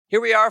Here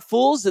we are,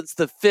 fools. It's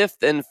the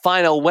fifth and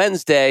final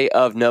Wednesday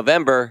of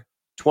November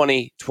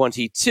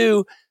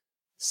 2022.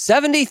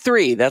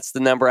 73, that's the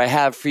number I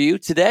have for you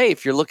today.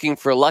 If you're looking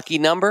for a lucky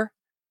number,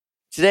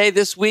 today,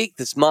 this week,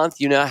 this month,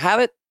 you now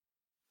have it.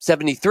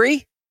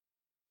 73.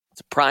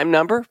 It's a prime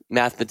number.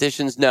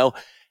 Mathematicians know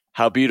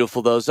how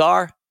beautiful those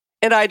are.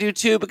 And I do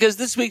too, because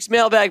this week's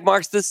mailbag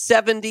marks the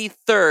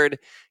 73rd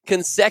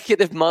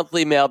consecutive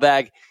monthly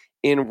mailbag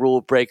in Rule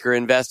Breaker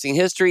investing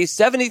history.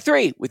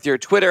 73 with your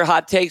Twitter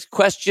hot takes,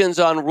 questions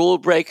on rule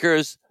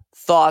breakers,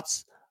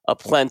 thoughts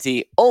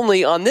aplenty,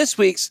 only on this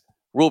week's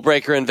Rule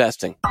Breaker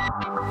Investing.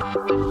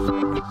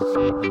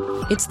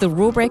 It's the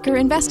Rule Breaker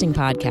Investing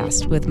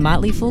Podcast with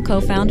Motley Fool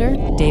co-founder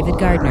David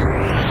Gardner.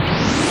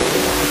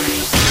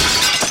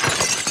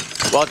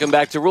 Welcome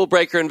back to Rule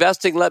Breaker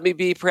Investing. Let me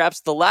be perhaps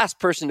the last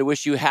person to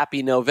wish you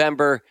happy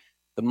November.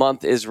 The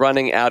month is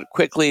running out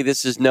quickly.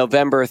 This is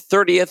November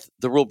 30th.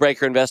 The Rule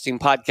Breaker Investing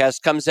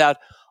Podcast comes out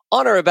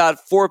on or about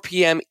 4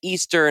 p.m.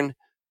 Eastern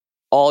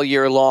all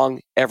year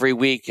long, every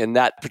week. And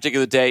that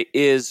particular day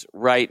is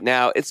right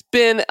now. It's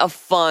been a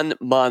fun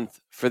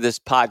month for this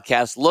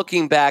podcast.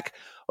 Looking back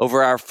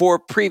over our 4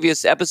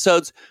 previous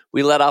episodes,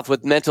 we led off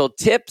with Mental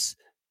Tips,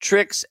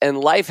 Tricks, and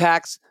Life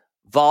Hacks,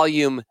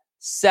 Volume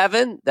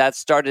 7. That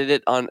started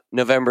it on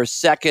November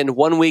 2nd.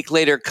 1 week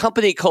later,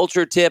 Company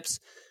Culture Tips.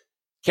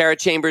 Kara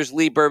Chambers,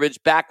 Lee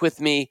Burbidge, back with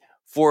me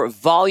for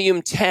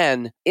Volume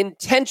 10,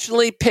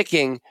 intentionally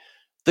picking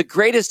the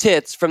greatest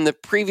hits from the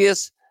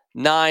previous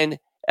 9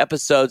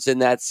 episodes in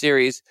that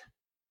series.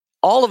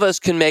 All of us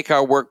can make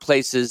our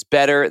workplaces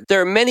better. There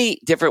are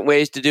many different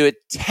ways to do it.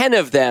 10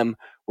 of them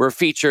were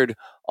featured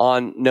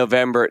on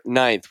November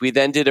 9th. We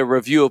then did a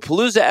Review of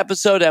Palooza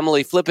episode.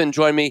 Emily Flippen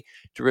joined me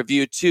to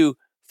review 2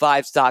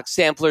 5-stock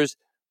samplers.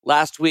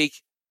 Last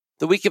week,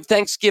 the week of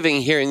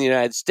Thanksgiving here in the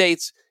United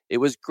States, it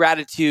was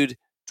Gratitude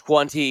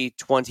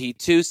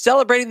 2022,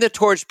 celebrating the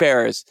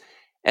torchbearers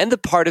and the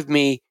part of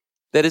me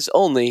that is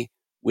only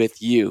with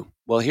you.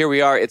 Well, here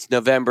we are. It's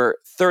November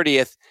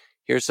 30th.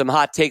 Here's some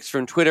hot takes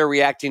from Twitter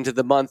reacting to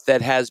the month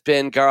that has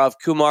been. Gaurav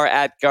Kumar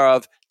at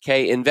Gaurav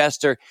K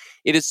Investor.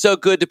 It is so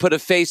good to put a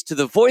face to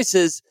the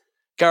voices.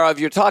 Gaurav,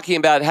 you're talking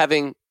about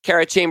having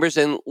Kara Chambers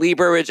and Lee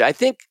Burbidge. I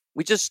think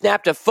we just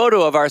snapped a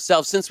photo of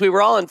ourselves since we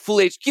were all in Fool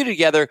HQ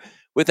together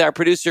with our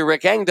producer,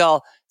 Rick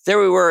Engdahl. There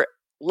we were,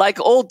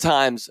 like old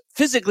times,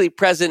 physically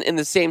present in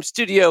the same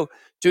studio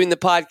doing the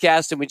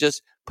podcast, and we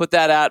just put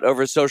that out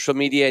over social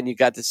media, and you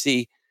got to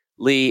see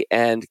Lee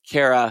and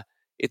Kara.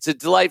 It's a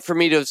delight for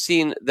me to have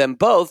seen them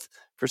both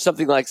for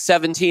something like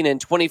 17 and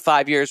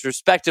 25 years,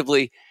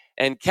 respectively,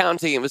 and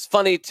counting. It was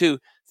funny to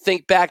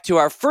think back to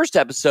our first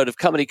episode of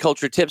Company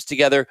Culture Tips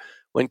together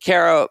when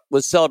Kara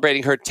was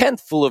celebrating her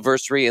 10th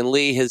Fooliversary and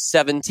Lee his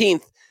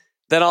 17th.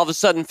 Then all of a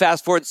sudden,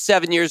 fast forward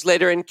 7 years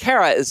later, and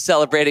Kara is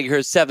celebrating her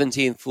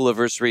 17th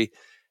Fooliversary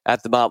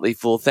at the Motley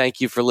Fool.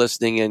 Thank you for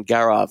listening, and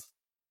Gaurav.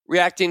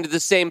 Reacting to the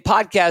same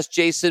podcast,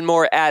 Jason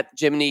Moore at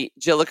Jiminy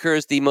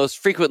Jillikers, the most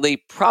frequently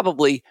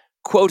probably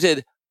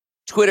quoted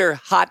Twitter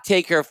hot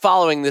taker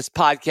following this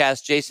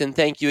podcast. Jason,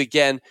 thank you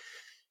again.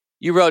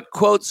 You wrote,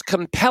 quotes,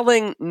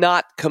 compelling,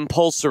 not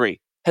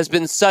compulsory, has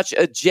been such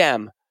a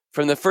gem.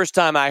 From the first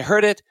time I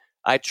heard it,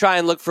 I try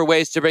and look for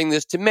ways to bring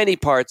this to many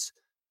parts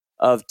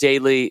of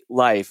daily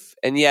life.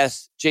 And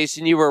yes,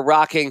 Jason, you were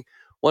rocking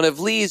one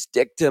of Lee's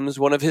dictums,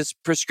 one of his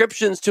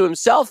prescriptions to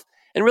himself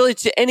and really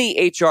to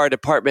any HR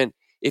department,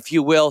 if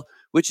you will,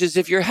 which is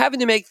if you're having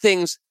to make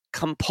things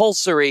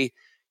compulsory,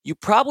 you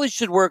probably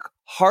should work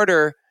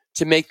harder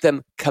to make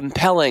them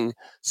compelling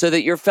so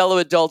that your fellow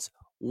adults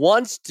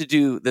want to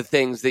do the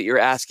things that you're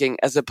asking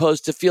as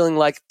opposed to feeling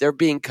like they're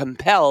being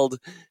compelled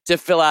to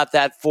fill out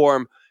that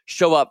form,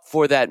 show up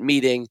for that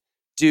meeting,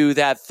 do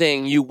that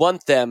thing you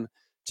want them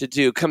to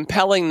do.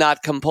 Compelling,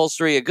 not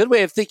compulsory. A good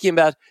way of thinking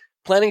about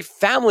planning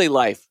family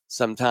life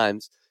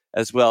sometimes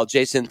as well.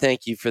 Jason,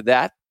 thank you for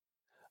that.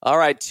 All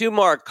right, 2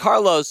 more.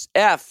 Carlos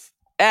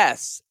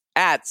FS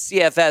at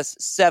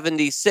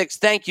CFS76.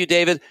 Thank you,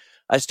 David.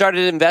 I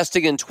started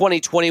investing in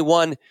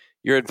 2021.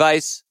 Your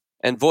advice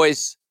and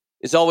voice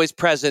is always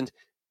present.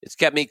 It's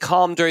kept me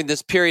calm during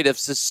this period of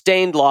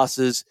sustained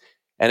losses,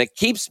 and it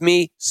keeps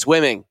me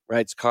swimming,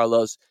 writes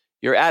Carlos.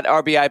 Your at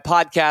RBI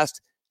podcast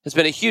has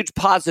been a huge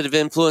positive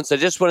influence. I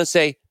just want to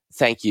say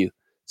thank you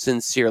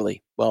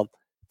sincerely. Well,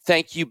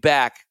 thank you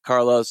back,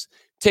 Carlos.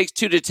 Takes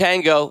 2 to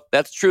tango.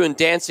 That's true in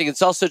dancing.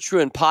 It's also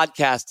true in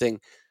podcasting.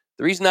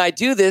 The reason I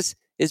do this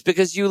is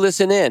because you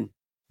listen in.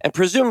 And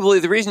presumably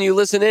the reason you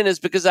listen in is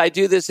because I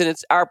do this and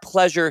it's our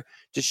pleasure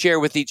to share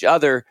with each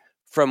other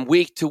from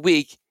week to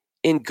week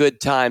in good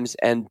times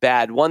and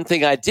bad. One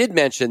thing I did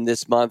mention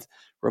this month,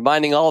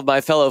 reminding all of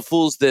my fellow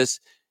fools this,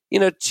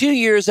 2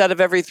 years out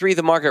of every 3,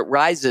 the market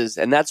rises.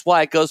 And that's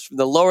why it goes from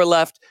the lower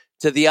left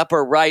to the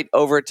upper right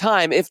over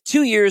time. If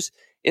 2 years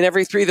in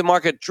every 3, the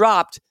market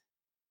dropped,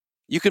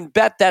 you can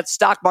bet that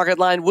stock market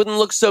line wouldn't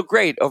look so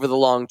great over the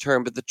long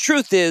term. But the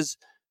truth is,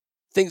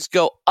 things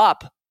go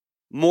up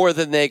more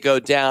than they go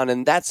down.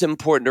 And that's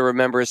important to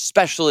remember,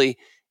 especially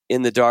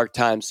in the dark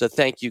times. So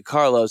thank you,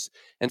 Carlos.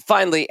 And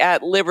finally,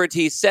 at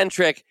Liberty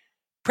Centric,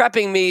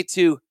 prepping me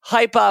to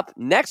hype up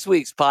next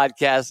week's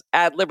podcast,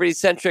 at Liberty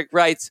Centric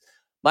writes,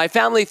 my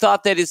family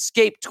thought they'd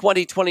escape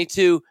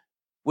 2022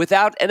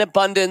 without an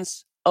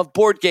abundance of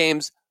board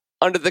games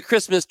under the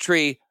Christmas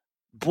tree.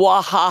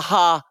 Bwah ha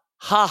ha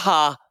ha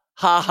ha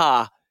ha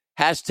ha.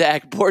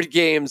 Hashtag board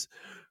games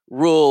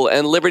rule.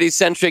 And Liberty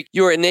Centric,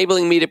 you're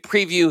enabling me to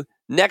preview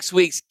next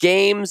week's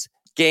games.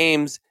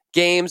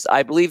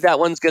 I believe that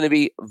one's going to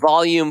be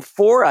volume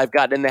 4. I've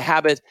gotten in the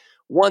habit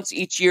once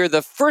each year,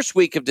 the first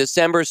week of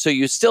December, so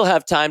you still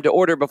have time to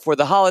order before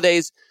the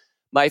holidays.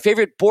 My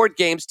favorite board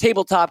games,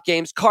 tabletop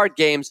games, card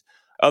games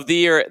of the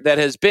year that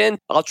has been.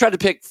 I'll try to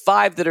pick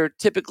 5 that are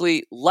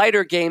typically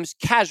lighter games,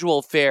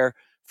 casual fare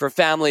for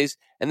families,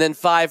 and then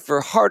 5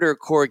 for harder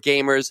core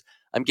gamers.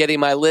 I'm getting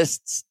my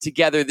lists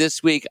together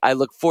this week. I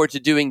look forward to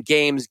doing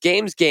games,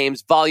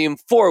 volume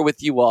 4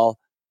 with you all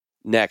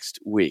next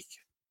week.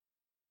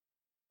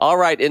 All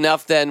right,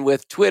 enough then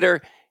with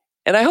Twitter.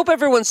 And I hope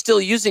everyone's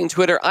still using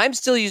Twitter. I'm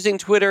still using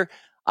Twitter.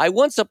 I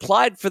once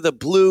applied for the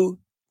blue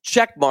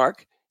check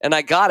mark, and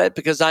I got it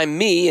because I'm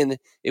me, and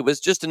it was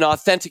just an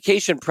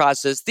authentication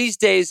process. These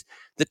days,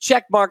 the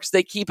check marks,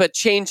 they keep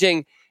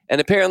changing,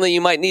 and apparently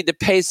you might need to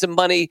pay some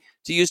money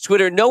to use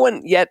Twitter. No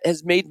one yet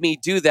has made me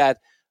do that.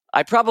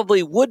 I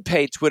probably would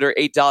pay Twitter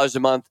 $8 a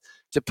month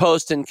to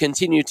post and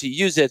continue to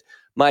use it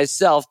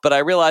myself, but I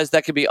realize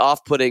that could be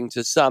off-putting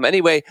to some.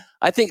 Anyway,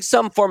 I think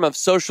some form of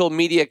social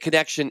media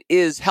connection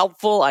is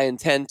helpful. I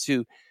intend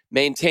to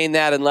maintain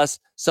that unless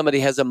somebody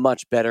has a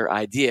much better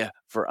idea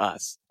for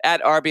us.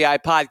 At RBI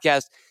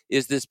Podcast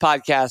is this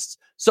podcast's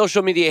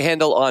social media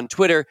handle on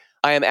Twitter.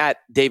 I am at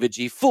David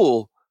G.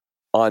 Fool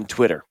on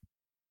Twitter.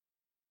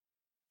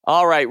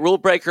 All right, Rule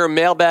Breaker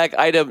mailbag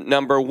item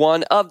number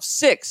 1 of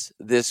 6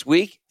 this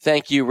week.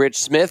 Thank you,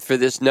 Rich Smith, for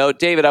this note.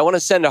 David, I want to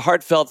send a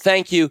heartfelt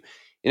thank you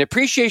in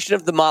appreciation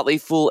of the Motley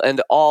Fool and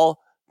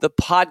all the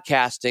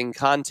podcasting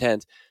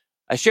content.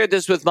 I shared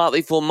this with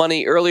Motley Fool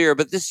Money earlier,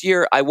 but this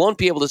year I won't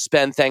be able to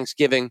spend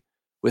Thanksgiving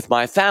with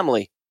my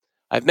family.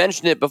 I've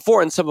mentioned it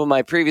before in some of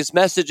my previous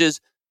messages.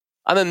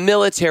 I'm a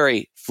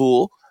military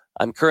fool.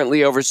 I'm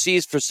currently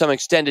overseas for some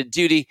extended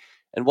duty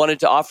and wanted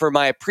to offer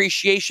my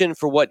appreciation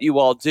for what you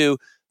all do.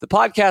 The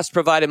podcast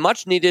provided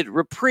much needed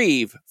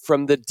reprieve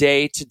from the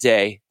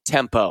day-to-day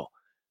tempo.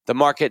 The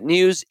market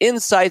news,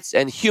 insights,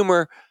 and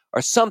humor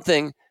are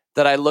something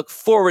that I look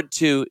forward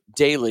to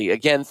daily.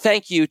 Again,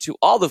 thank you to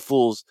all the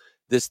fools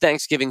this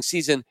Thanksgiving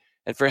season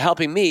and for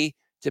helping me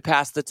to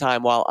pass the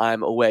time while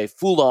I'm away.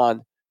 Fool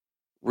on,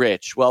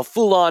 Rich. Well,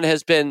 Fool on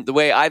has been the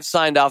way I've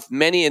signed off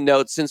many a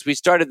note since we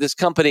started this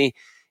company.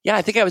 Yeah,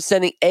 I think I was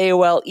sending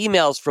AOL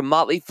emails from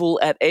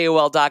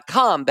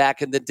motleyfool@AOL.com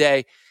back in the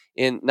day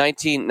in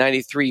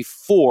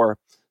 1993-4.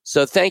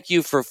 So thank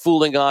you for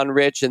fooling on,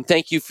 Rich, and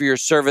thank you for your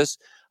service.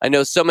 I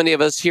know so many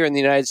of us here in the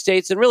United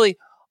States, and really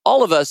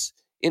all of us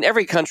in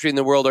every country in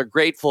the world, are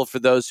grateful for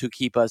those who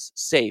keep us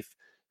safe.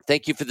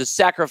 Thank you for the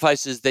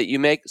sacrifices that you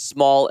make,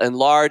 small and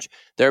large.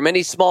 There are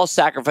many small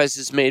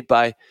sacrifices made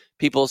by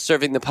people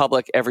serving the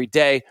public every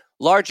day.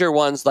 Larger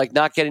ones, like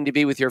not getting to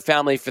be with your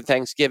family for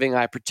Thanksgiving,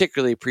 I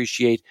particularly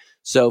appreciate.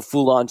 So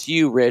fool on to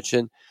you, Rich.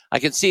 And I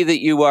can see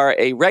that you are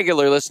a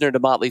regular listener to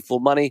Motley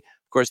Fool Money.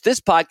 Of course, this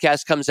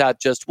podcast comes out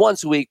just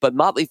once a week, but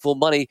Motley Fool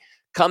Money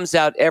comes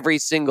out every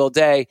single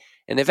day.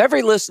 And if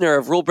every listener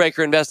of Rule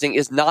Breaker Investing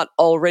is not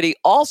already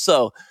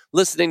also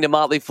listening to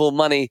Motley Fool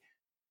Money,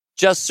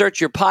 just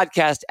search your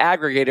podcast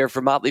aggregator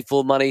for Motley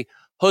Fool Money,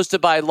 hosted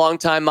by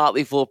longtime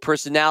Motley Fool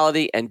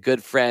personality and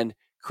good friend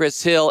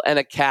Chris Hill and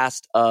a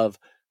cast of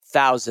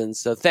thousands.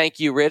 So thank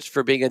you, Rich,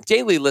 for being a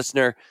daily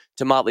listener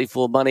to Motley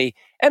Fool Money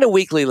and a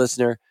weekly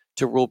listener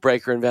to Rule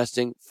Breaker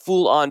Investing.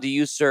 Fool on to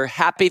you, sir.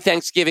 Happy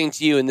Thanksgiving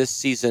to you in this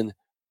season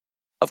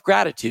of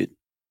gratitude.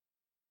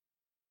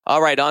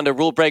 All right, on to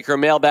Rule Breaker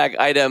mailbag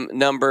item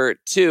number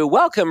 2.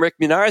 Welcome, Rick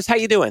Munarriz. How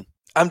you doing?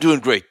 I'm doing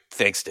great.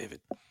 Thanks, David.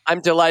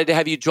 I'm delighted to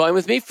have you join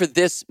with me for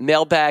this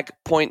mailbag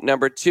point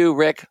number 2.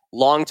 Rick,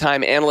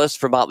 longtime analyst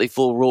for Motley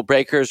Fool Rule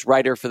Breakers,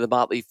 writer for the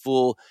Motley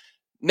Fool.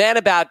 Man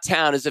about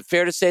town. Is it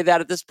fair to say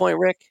that at this point,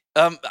 Rick?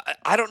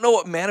 I don't know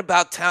what man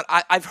about town.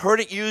 I've heard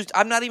it used.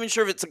 I'm not even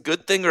sure if it's a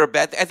good thing or a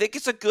bad thing. I think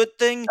it's a good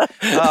thing.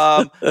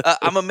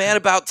 I'm a man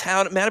about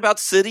town, man about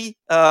city,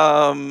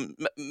 man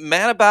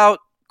about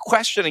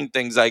questioning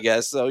things, I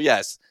guess. So,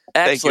 yes.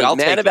 Excellent.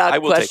 Man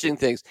about questioning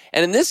things.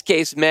 And in this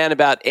case, man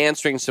about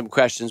answering some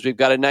questions. We've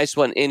got a nice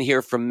one in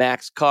here from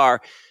Max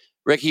Carr.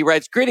 Rick, he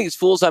writes, "Greetings,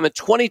 fools. I'm a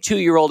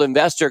 22-year-old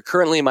investor,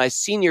 currently in my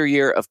senior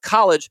year of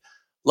college.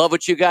 Love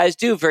what you guys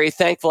do. Very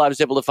thankful I was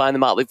able to find the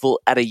Motley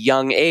Fool at a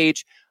young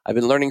age. I've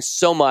been learning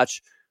so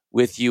much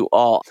with you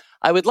all.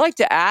 I would like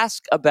to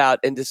ask about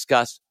and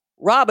discuss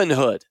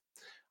Robinhood.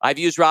 I've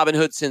used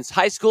Robinhood since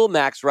high school,"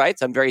 Max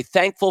writes. "I'm very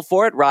thankful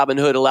for it.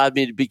 Robinhood allowed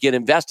me to begin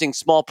investing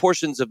small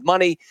portions of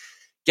money,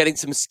 getting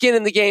some skin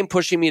in the game,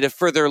 pushing me to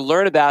further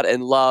learn about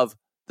and love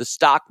the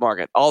stock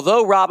market.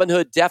 Although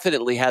Robinhood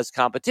definitely has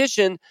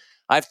competition,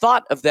 I've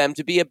thought of them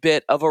to be a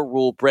bit of a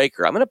rule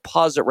breaker." I'm going to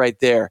pause it right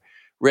there,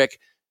 Rick.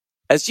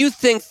 As you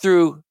think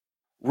through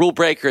rule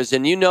breakers,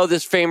 and you know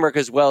this framework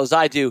as well as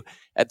I do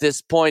at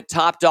this point,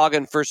 top dog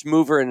and first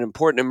mover in an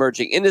important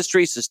emerging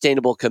industry,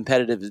 sustainable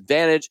competitive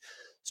advantage,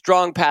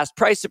 strong past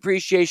price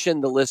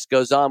appreciation, the list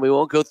goes on. We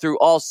won't go through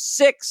all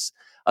 6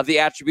 of the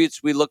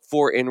attributes we look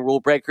for in rule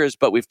breakers,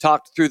 but we've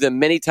talked through them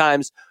many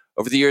times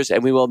over the years,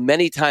 and we will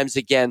many times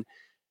again.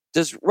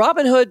 Does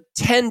Robinhood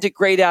tend to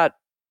grade out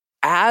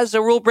as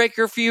a rule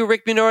breaker for you,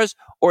 Rick Munarriz,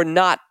 or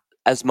not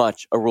as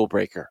much a rule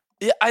breaker?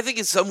 Yeah, I think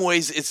in some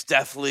ways it's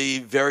definitely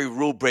very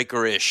rule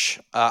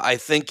breaker-ish. I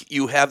think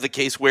you have the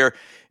case where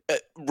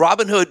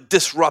Robinhood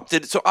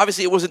disrupted. So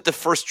obviously it wasn't the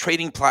first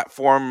trading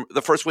platform,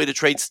 the first way to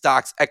trade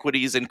stocks,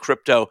 equities, and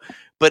crypto,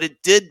 but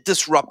it did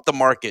disrupt the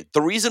market.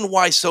 The reason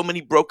why so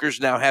many brokers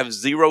now have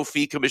zero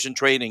fee commission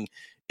trading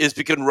is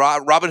because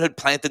Robinhood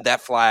planted that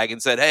flag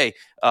and said, hey,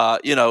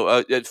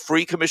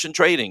 free commission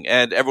trading.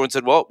 And everyone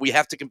said, well, we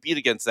have to compete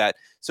against that.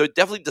 So it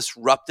definitely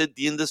disrupted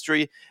the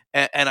industry.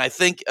 And I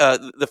think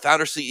the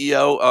founder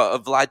CEO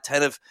of Vlad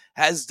Tenev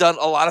has done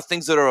a lot of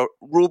things that are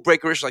rule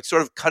breakerish, like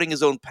sort of cutting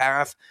his own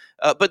path.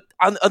 But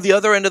on the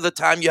other end of the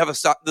time, you have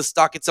the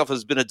stock itself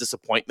has been a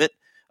disappointment.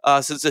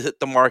 Since it hit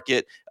the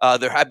market.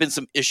 There have been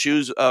some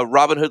issues.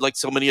 Robinhood, like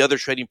so many other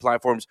trading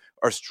platforms,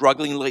 are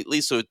struggling lately.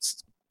 So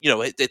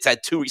it's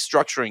had 2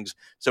 restructurings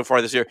so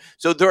far this year.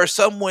 So there are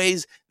some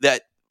ways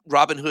that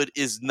Robinhood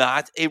is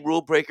not a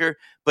rule breaker,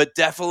 but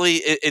definitely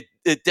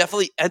it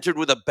definitely entered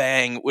with a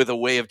bang, with a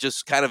way of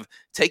just kind of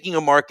taking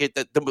a market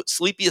that the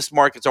sleepiest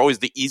markets are always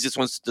the easiest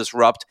ones to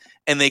disrupt,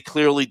 and they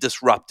clearly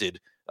disrupted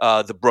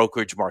the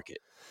brokerage market.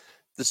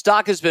 The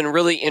stock has been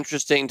really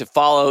interesting to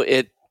follow.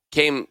 It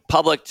came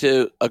public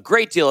to a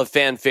great deal of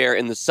fanfare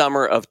in the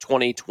summer of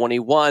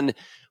 2021,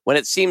 when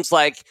it seems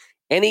like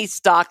any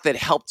stock that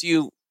helped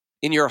you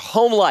in your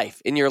home life,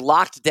 in your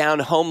locked down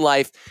home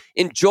life,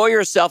 enjoy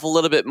yourself a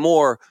little bit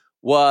more,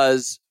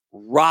 was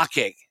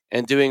rocking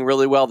and doing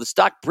really well. The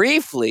stock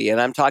briefly, and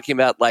I'm talking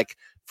about like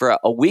for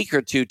a week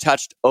or two,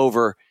 touched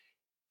over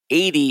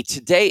 80.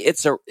 Today,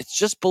 it's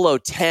just below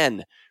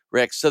 10,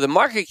 Rick. So the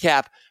market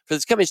cap for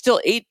this company is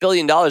still $8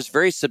 billion,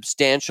 very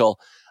substantial.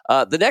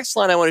 The next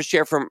line I want to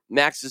share from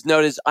Max's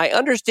note is, I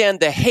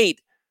understand the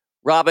hate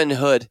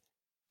Robinhood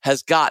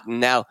has gotten.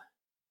 Now,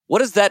 what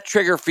does that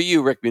trigger for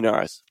you, Rick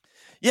Munarriz?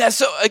 Yeah,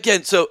 so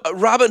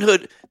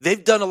Robinhood,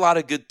 they've done a lot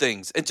of good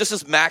things. And just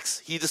as Max,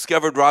 he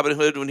discovered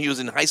Robinhood when he was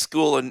in high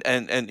school, and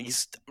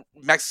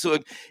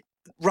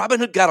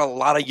Robinhood got a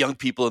lot of young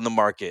people in the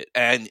market.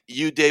 And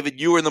you,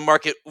 David, you were in the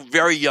market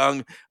very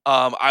young.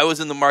 I was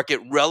in the market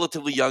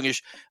relatively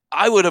youngish.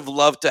 I would have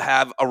loved to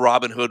have a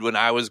Robinhood when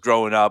I was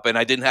growing up, and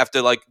I didn't have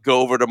to go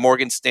over to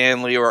Morgan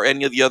Stanley or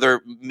any of the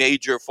other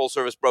major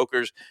full-service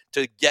brokers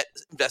to get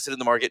invested in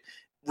the market.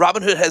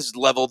 Robinhood has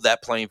leveled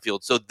that playing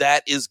field, so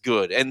that is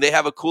good. And they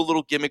have a cool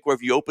little gimmick where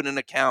if you open an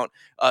account,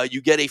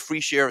 you get a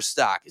free share of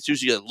stock. It's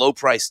usually a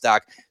low-price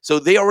stock. So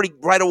they already,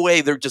 right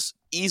away, they're just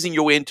easing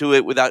your way into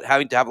it without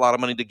having to have a lot of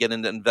money to get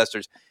into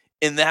investors.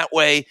 In that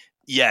way,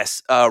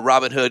 yes,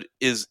 Robinhood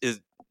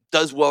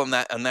does well in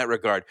that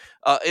regard.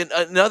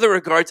 In other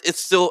regards,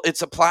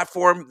 it's a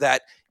platform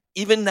that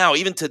even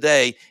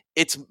today,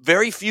 it's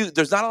very few.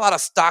 There's not a lot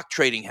of stock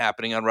trading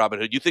happening on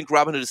Robinhood. You think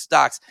Robinhood is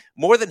stocks.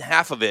 More than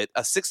half of it,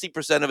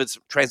 60% of its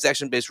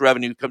transaction-based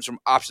revenue comes from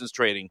options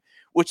trading,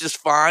 which is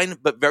fine,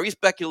 but very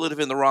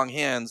speculative in the wrong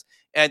hands.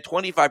 And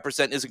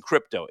 25% is in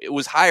crypto. It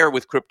was higher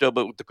with crypto,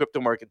 but with the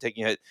crypto market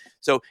taking a hit.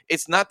 So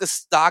it's not the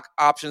stock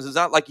options. It's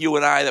not like you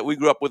and I that we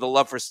grew up with a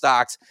love for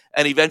stocks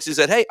and eventually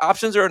said, hey,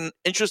 options are an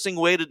interesting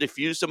way to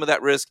diffuse some of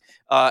that risk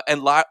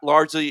and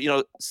largely,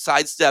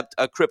 sidestepped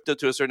crypto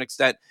to a certain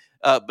extent.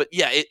 But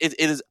yeah, it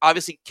is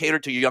obviously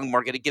catered to a young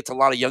market. It gets a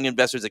lot of young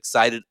investors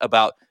excited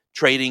about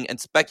trading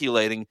and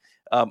speculating.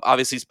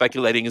 Obviously,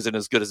 speculating isn't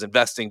as good as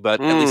investing, but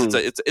at least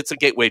it's a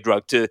gateway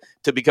drug to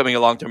becoming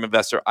a long-term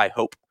investor, I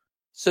hope.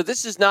 So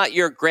this is not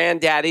your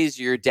granddaddy's,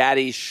 your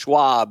daddy's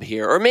Schwab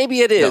here. Or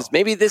maybe it is. No.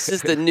 Maybe this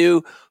is the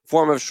new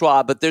form of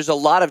Schwab, but there's a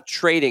lot of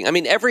trading. I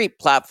mean, every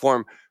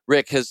platform,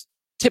 Rick, has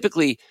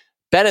typically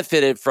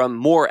benefited from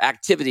more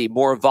activity,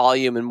 more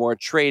volume, and more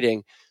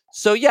trading.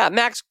 So yeah,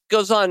 Max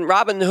goes on,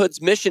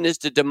 Robinhood's mission is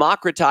to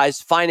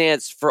democratize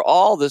finance for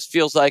all. This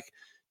feels like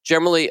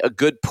generally a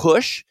good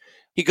push.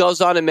 He goes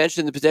on to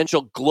mention the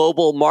potential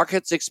global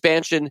markets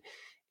expansion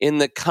in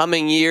the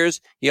coming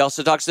years. He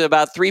also talks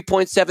about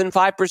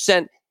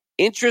 3.75%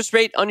 interest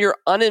rate on your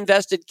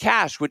uninvested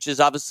cash, which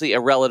is obviously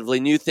a relatively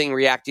new thing,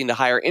 reacting to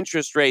higher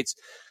interest rates,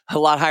 a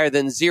lot higher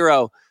than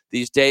zero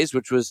these days,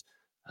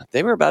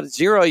 they were about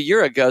zero a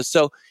year ago.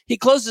 So he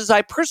closes,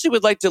 I personally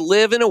would like to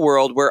live in a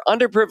world where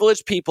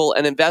underprivileged people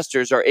and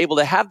investors are able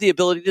to have the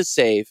ability to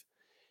save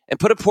and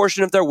put a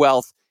portion of their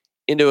wealth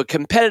into a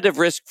competitive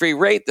risk-free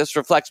rate. This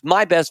reflects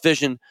my best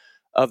vision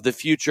of the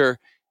future.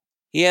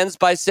 He ends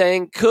by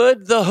saying,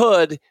 could the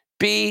hood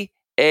be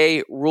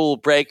a rule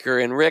breaker?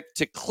 And Rick,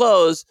 to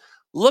close,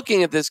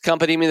 looking at this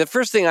company, the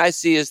first thing I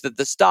see is that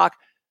the stock,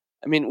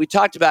 we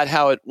talked about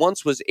how it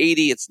once was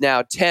 80, it's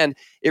now 10.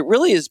 It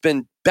really has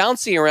been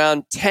bouncing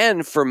around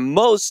 10 for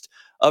most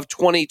of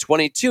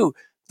 2022.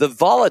 the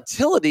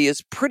volatility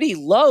is pretty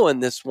low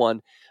in this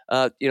one.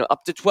 Up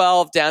to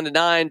 12, down to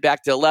 9,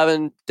 back to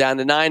 11, down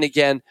to 9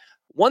 again.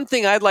 One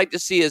thing I'd like to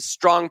see is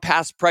strong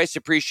past price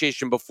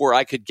appreciation before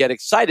I could get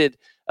excited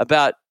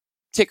about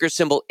ticker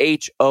symbol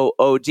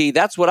HOOD.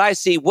 That's what I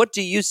see. What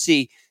do you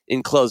see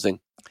in closing?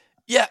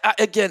 Yeah,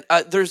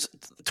 there's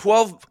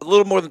a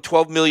little more than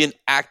 12 million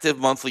active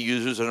monthly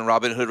users on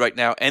Robinhood right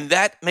now, and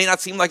that may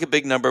not seem like a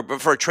big number, but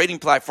for a trading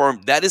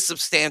platform, that is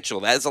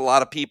substantial. That is a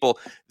lot of people.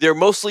 They're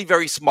mostly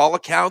very small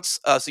accounts,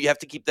 so you have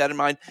to keep that in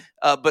mind.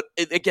 But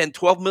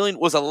 12 million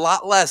was a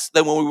lot less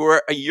than when we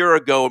were a year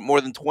ago at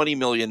more than 20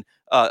 million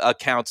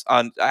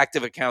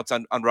active accounts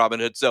on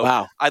Robinhood. So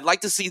wow. I'd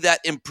like to see that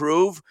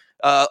improve.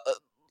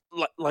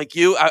 Like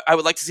you, I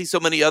would like to see so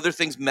many other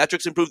things,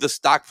 metrics improve, the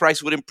stock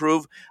price would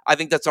improve. I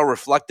think that's all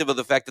reflective of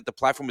the fact that the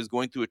platform is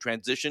going through a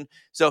transition.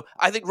 So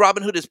I think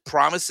Robinhood is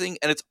promising,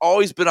 and it's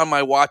always been on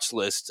my watch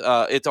list.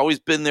 It's always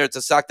been there. It's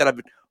a stock that I've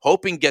been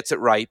hoping gets it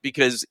right,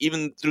 because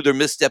even through their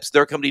missteps,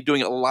 their company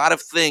doing a lot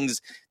of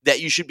things that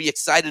you should be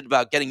excited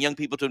about, getting young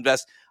people to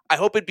invest. I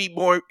hope it'd be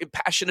more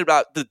passionate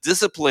about the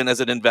discipline as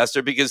an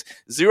investor, because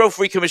zero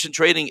free commission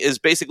trading is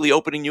basically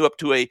opening you up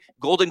to a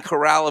golden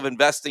corral of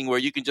investing where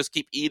you can just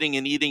keep eating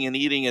and eating and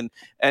eating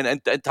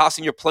and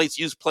tossing your plates,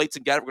 used plates,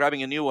 and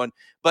grabbing a new one.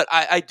 But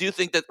I do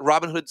think that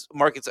Robinhood's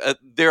markets,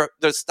 their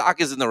stock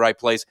is in the right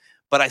place,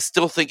 but I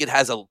still think it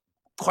has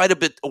quite a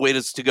bit of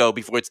ways to go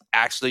before it's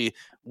actually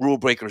rule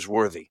breakers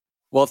worthy.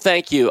 Well,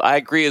 thank you. I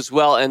agree as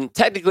well. And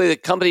technically, the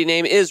company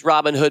name is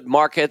Robinhood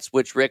Markets,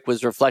 which Rick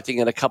was reflecting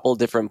at a couple of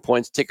different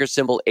points. Ticker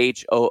symbol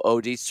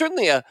HOOD.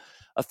 Certainly a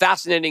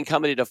fascinating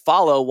company to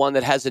follow, one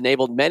that has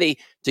enabled many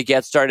to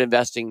get started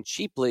investing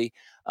cheaply.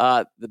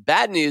 The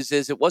bad news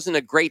is it wasn't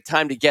a great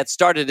time to get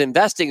started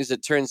investing, as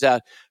it turns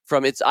out,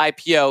 from its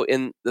IPO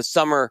in the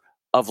summer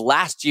of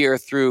last year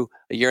through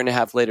a year and a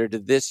half later to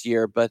this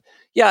year. But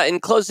yeah, in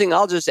closing,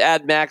 I'll just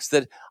add, Max,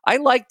 that I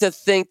like to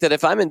think that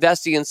if I'm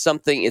investing in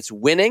something, it's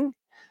winning.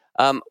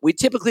 We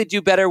typically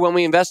do better when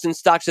we invest in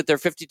stocks at their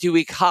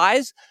 52-week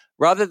highs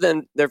rather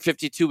than their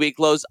 52-week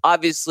lows.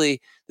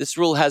 Obviously, this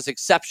rule has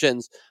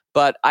exceptions,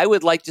 but I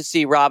would like to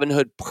see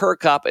Robinhood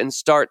perk up and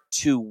start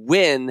to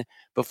win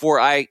before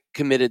I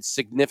committed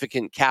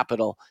significant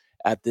capital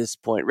at this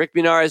point. Rick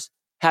Munarriz,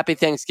 happy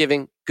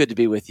Thanksgiving. Good to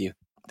be with you.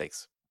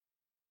 Thanks.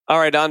 All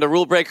right, on to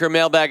Rule Breaker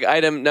Mailbag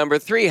item number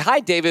 3. Hi,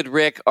 David,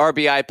 Rick,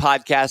 RBI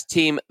podcast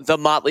team, The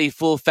Motley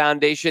Fool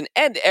Foundation,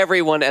 and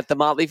everyone at The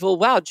Motley Fool.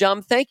 Wow,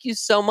 John, thank you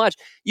so much.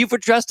 You've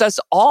addressed us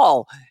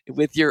all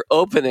with your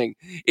opening.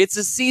 It's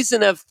a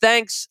season of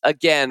thanks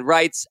again,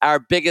 writes our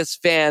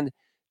biggest fan,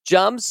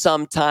 Jum,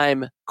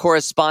 sometime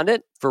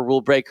correspondent for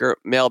Rule Breaker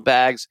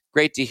Mailbags.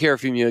 Great to hear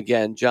from you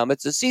again, Jum.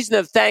 It's a season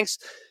of thanks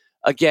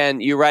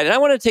again, you write. And I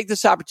want to take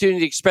this opportunity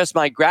to express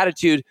my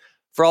gratitude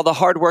for all the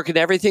hard work and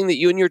everything that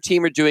you and your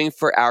team are doing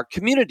for our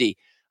community.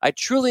 I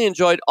truly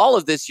enjoyed all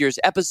of this year's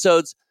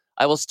episodes.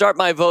 I will start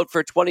my vote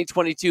for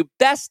 2022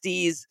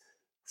 besties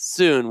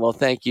soon. Well,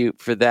 thank you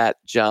for that,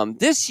 Jum.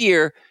 This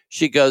year,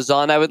 she goes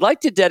on, I would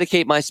like to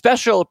dedicate my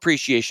special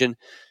appreciation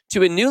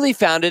to a newly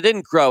founded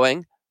and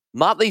growing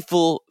Motley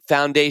Fool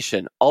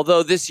Foundation.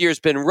 Although this year's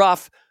been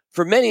rough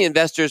for many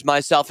investors,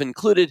 myself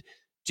included,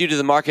 due to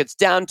the market's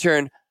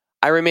downturn,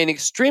 I remain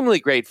extremely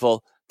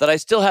grateful that I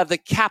still have the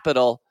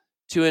capital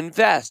to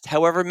invest.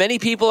 However, many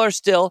people are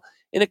still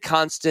in a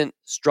constant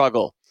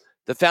struggle.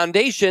 The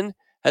foundation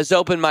has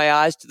opened my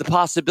eyes to the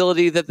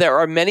possibility that there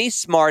are many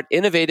smart,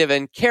 innovative,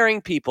 and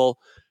caring people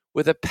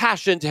with a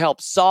passion to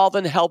help solve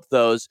and help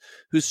those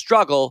who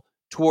struggle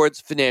towards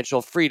financial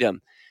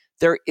freedom.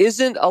 There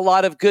isn't a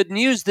lot of good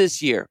news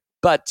this year,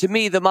 but to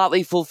me, the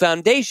Motley Fool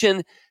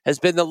Foundation has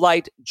been the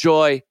light,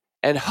 joy,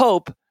 and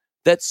hope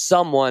that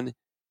someone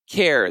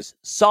cares.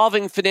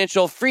 Solving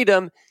financial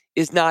freedom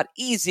is not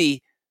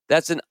easy.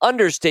 That's an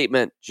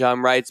understatement, John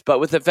writes, but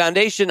with the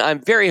foundation,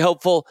 I'm very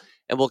hopeful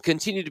and will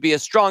continue to be a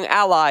strong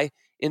ally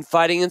in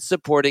fighting and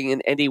supporting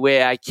in any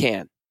way I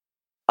can.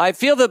 I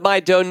feel that my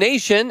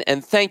donation,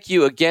 and thank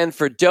you again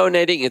for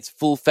donating, it's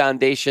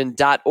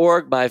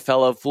foolfoundation.org, my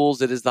fellow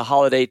fools. It is the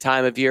holiday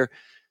time of year.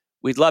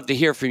 We'd love to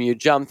hear from you,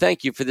 John.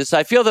 Thank you for this.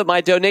 I feel that my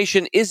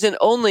donation isn't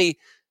only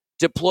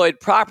deployed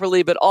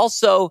properly, but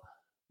also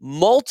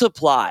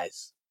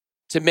multiplies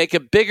to make a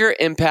bigger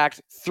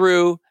impact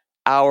through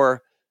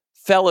our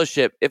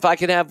fellowship. If I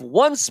can have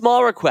one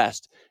small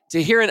request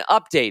to hear an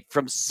update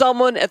from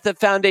someone at the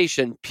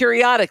foundation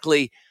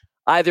periodically,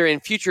 either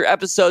in future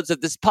episodes of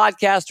this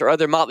podcast or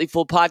other Motley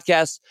Fool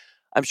podcasts,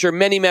 I'm sure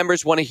many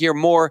members want to hear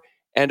more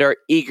and are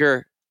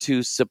eager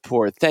to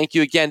support. Thank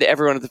you again to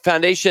everyone at the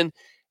foundation,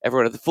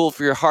 everyone at the Fool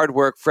for your hard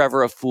work.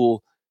 Forever a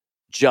Fool,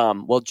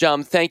 Jum. Well,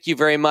 Jum, thank you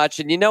very much.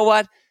 And you know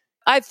what?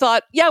 I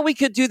thought, yeah, we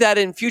could do that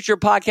in future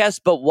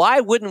podcasts, but why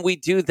wouldn't we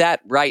do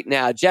that right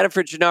now?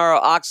 Gennaro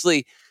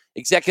Oxley,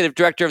 Executive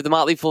Director of the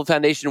Motley Fool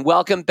Foundation,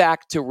 welcome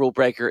back to Rule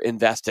Breaker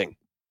Investing.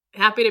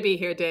 Happy to be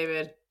here,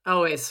 David.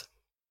 Always.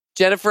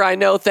 Jennifer, I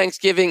know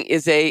Thanksgiving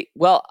is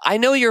I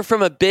know you're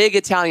from a big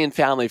Italian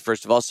family,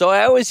 first of all, so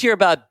I always hear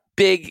about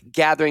big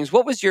gatherings.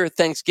 What was your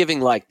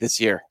Thanksgiving like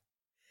this year?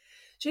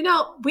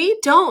 We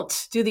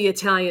don't do the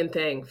Italian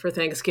thing for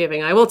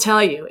Thanksgiving. I will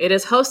tell you, it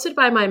is hosted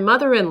by my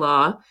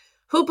mother-in-law,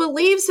 who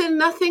believes in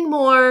nothing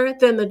more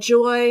than the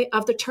joy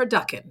of the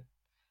turducken.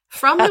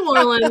 From New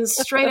Orleans,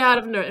 straight out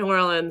of New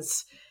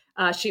Orleans.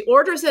 She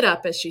orders it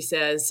up, as she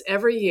says,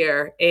 every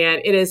year,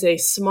 and it is a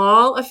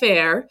small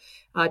affair,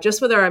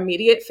 just with our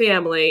immediate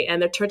family,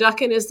 and the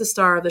turducken is the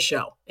star of the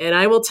show. And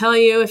I will tell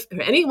you, if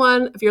any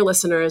one of your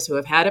listeners who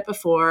have had it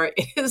before,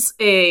 it is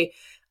a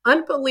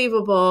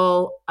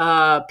unbelievable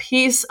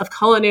piece of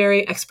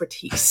culinary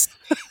expertise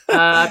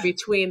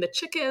between the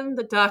chicken,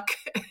 the duck,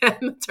 and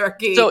the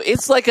turkey. So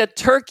it's like a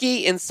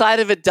turkey inside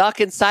of a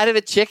duck inside of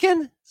a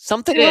chicken?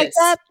 Something like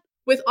that?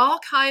 With all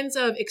kinds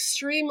of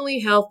extremely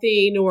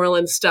healthy New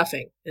Orleans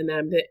stuffing. And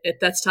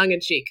that's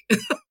tongue-in-cheek.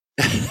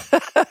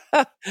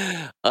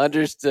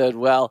 Understood.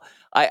 Well,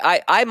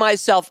 I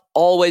myself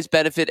always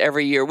benefit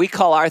every year. We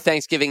call our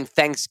Thanksgiving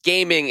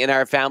Thanksgaming in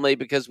our family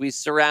because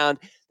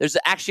there's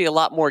actually a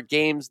lot more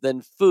games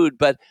than food,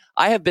 but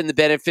I have been the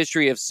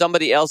beneficiary of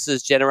somebody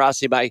else's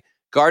generosity, my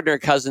Gardner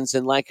cousins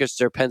in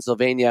Lancaster,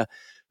 Pennsylvania,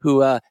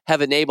 who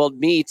have enabled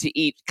me to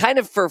eat kind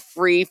of for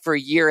free for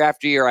year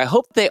after year. I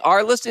hope they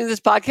are listening to this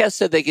podcast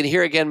so they can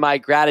hear again my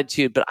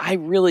gratitude, but I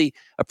really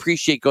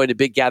appreciate going to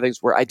big gatherings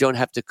where I don't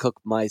have to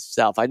cook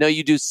myself. I know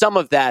you do some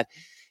of that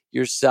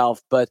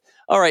yourself, but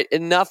all right,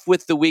 enough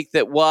with the week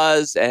that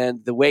was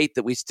and the weight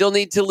that we still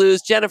need to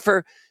lose.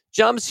 Jennifer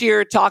Jum's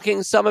here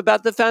talking some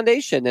about the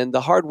foundation and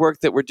the hard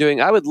work that we're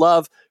doing. I would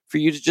love for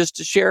you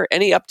to share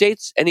any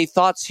updates, any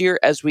thoughts here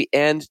as we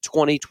end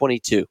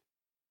 2022.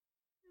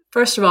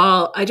 First of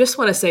all, I just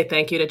want to say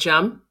thank you to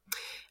Jum.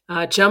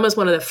 Jum was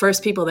one of the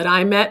first people that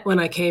I met when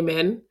I came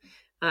in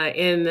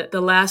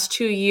the last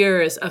 2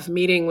 years of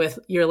meeting with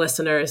your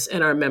listeners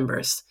and our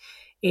members.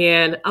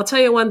 And I'll tell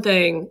you one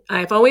thing,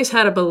 I've always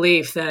had a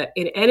belief that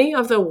in any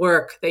of the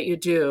work that you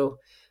do,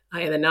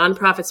 in the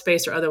nonprofit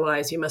space or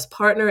otherwise, you must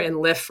partner and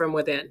lift from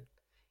within.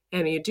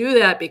 And you do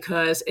that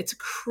because it's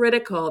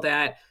critical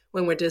that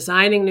when we're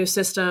designing new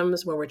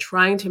systems, when we're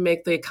trying to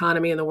make the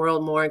economy and the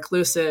world more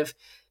inclusive,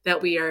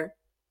 that we are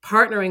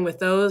partnering with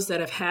those that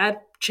have had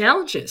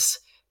challenges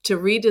to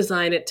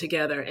redesign it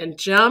together. And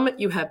Jum,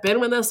 you have been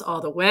with us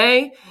all the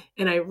way,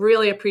 and I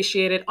really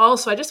appreciate it.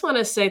 Also, I just want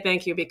to say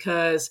thank you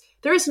because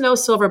there is no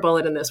silver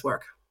bullet in this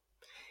work.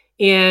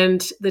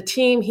 And the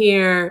team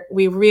here,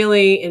 we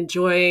really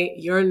enjoy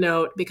your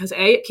note because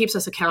A, it keeps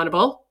us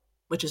accountable,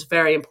 which is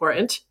very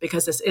important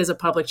because this is a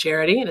public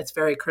charity and it's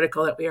very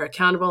critical that we are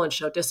accountable and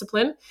show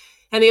discipline.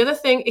 And the other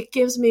thing, it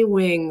gives me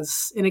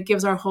wings and it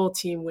gives our whole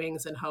team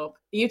wings and hope.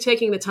 You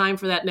taking the time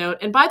for that note.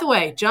 And by the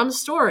way,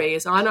 Jum's story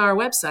is on our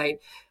website,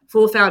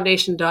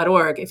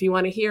 foolfoundation.org. If you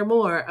want to hear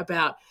more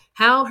about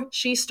how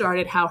she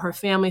started, how her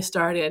family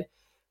started,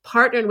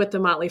 partnered with the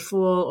Motley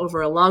Fool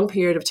over a long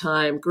period of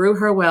time, grew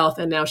her wealth,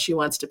 and now she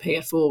wants to pay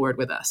it forward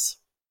with us.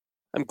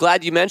 I'm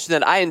glad you mentioned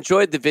that. I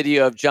enjoyed the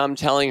video of Jum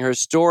telling her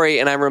story,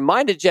 and I'm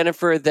reminded,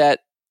 Jennifer, that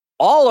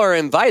all are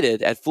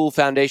invited at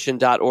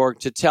foolfoundation.org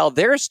to tell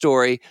their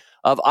story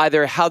of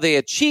either how they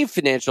achieve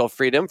financial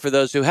freedom for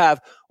those who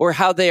have, or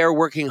how they are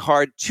working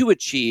hard to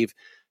achieve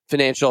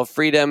financial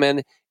freedom.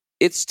 And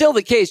it's still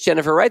the case,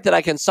 Jennifer, right, that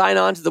I can sign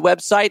on to the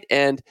website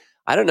and,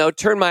 I don't know,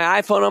 turn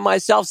my iPhone on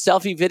myself,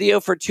 selfie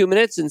video for 2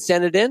 minutes and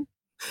send it in?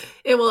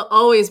 It will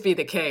always be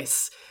the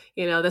case.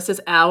 You know, this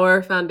is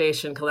our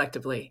foundation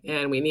collectively,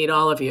 and we need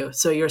all of you.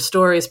 So your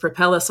stories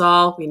propel us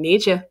all. We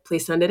need you.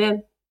 Please send it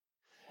in.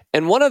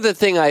 And one other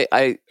thing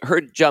I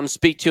heard Jum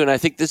speak to, and I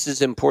think this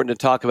is important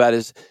to talk about,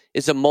 is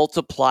a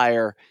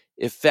multiplier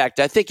effect.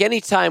 I think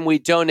anytime we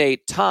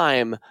donate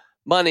time,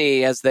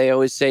 money, as they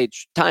always say,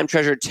 time,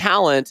 treasure,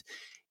 talent,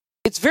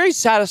 it's very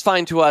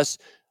satisfying to us.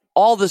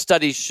 All the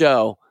studies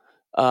show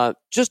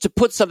just to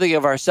put something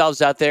of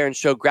ourselves out there and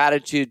show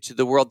gratitude to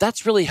the world.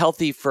 That's really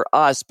healthy for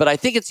us. But I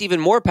think it's even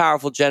more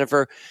powerful,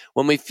 Jennifer,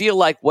 when we feel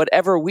like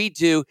whatever we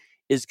do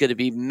is going to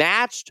be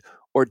matched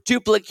or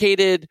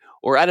duplicated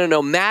or, I don't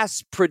know,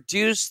 mass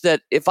produced,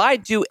 that if I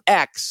do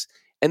X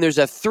and there's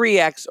a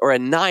 3X or a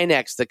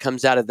 9X that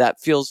comes out of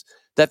that feels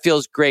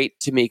great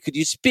to me. Could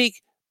you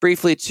speak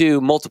briefly to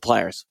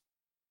multipliers?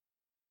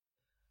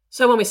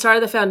 So when we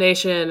started the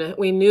foundation,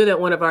 we knew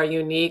that one of our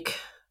unique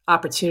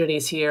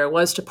opportunities here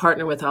was to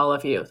partner with all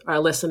of you, our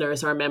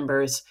listeners, our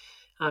members,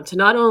 to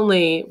not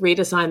only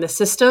redesign the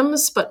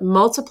systems, but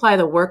multiply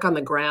the work on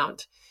the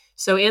ground.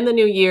 So in the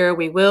new year,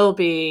 we will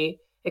be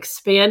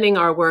expanding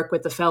our work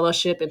with the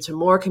fellowship into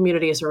more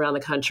communities around the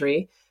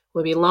country.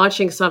 We'll be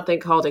launching something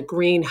called a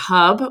Green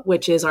Hub,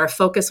 which is our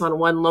focus on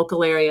one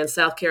local area in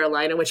South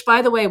Carolina, which,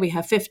 by the way, we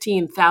have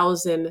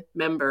 15,000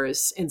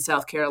 members in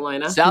South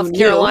Carolina. South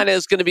Carolina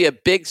is going to be a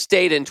big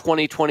state in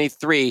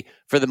 2023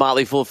 for the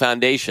Motley Fool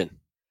Foundation.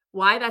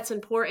 Why that's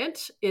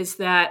important is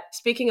that,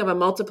 speaking of a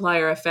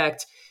multiplier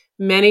effect,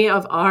 many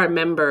of our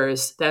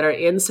members that are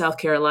in South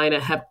Carolina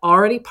have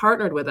already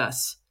partnered with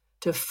us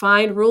to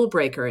find rule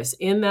breakers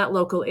in that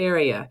local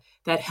area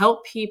that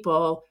help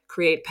people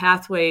create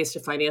pathways to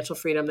financial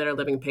freedom that are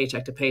living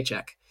paycheck to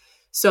paycheck.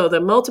 So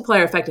the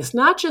multiplier effect is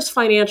not just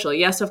financial.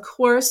 Yes, of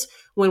course,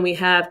 when we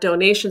have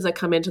donations that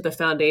come into the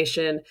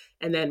foundation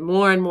and then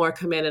more and more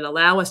come in and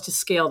allow us to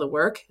scale the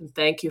work, and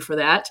thank you for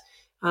that.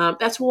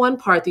 That's one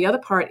part. The other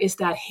part is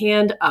that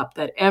hand up,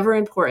 that ever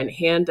important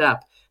hand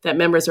up that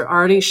members are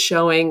already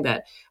showing,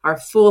 that our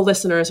Fool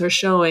listeners are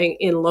showing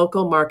in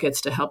local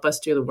markets to help us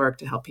do the work,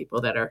 to help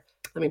people that are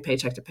living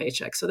paycheck to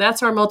paycheck. So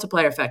that's our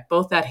multiplier effect,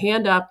 both that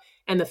hand up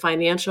and the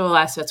financial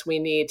assets we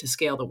need to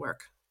scale the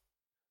work.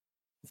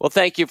 Well,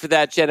 thank you for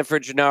that, Jennifer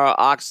Gennaro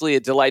Oxley. A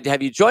delight to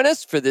have you join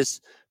us for this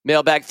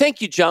mailbag.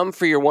 Thank you, Jum,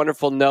 for your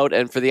wonderful note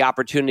and for the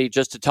opportunity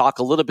just to talk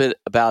a little bit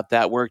about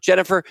that work.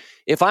 Jennifer,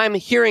 if I'm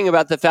hearing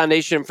about the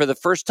foundation for the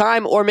first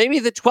time or maybe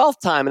the 12th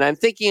time and I'm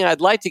thinking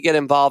I'd like to get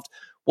involved,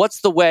 what's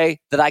the way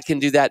that I can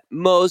do that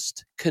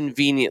most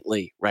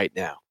conveniently right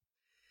now?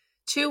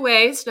 Two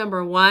ways.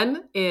 Number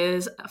one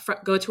is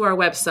go to our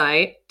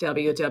website,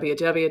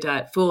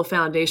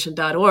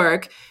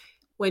 www.foolfoundation.org.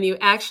 When you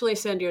actually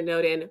send your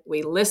note in,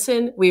 we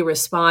listen, we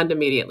respond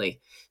immediately.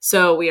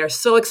 So we are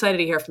so excited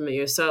to hear from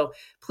you. So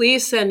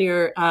please send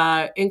your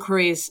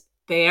inquiries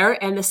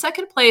there. And the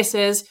second place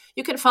is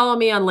you can follow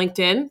me on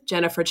LinkedIn,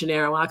 Jennifer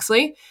Gennaro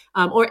Oxley,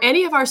 or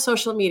any of our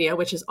social media,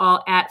 which is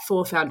all at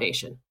Fool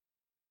Foundation.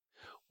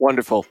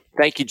 Wonderful.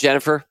 Thank you,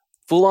 Jennifer.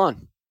 Fool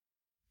on.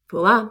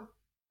 Fool on.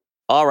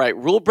 All right.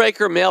 Rule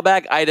breaker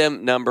mailbag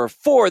item number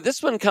 4.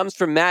 This one comes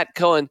from Matt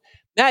Cohen.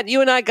 Matt, you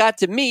and I got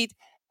to meet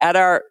at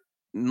our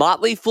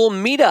Motley Fool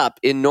meetup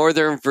in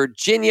Northern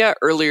Virginia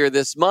earlier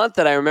this month.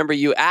 And I remember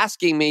you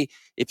asking me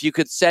if you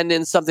could send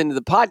in something to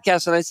the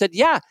podcast. And I said,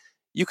 yeah,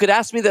 you could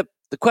ask me the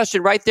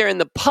question right there in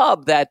the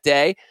pub that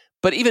day.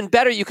 But even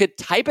better, you could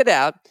type it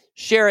out,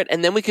 share it,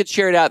 and then we could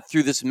share it out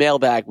through this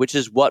mailbag, which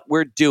is what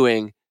we're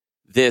doing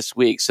this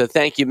week. So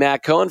thank you,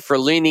 Matt Cohen, for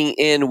leaning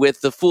in with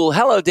the Fool.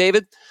 Hello,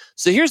 David.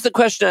 So here's the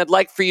question I'd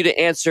like for you to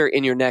answer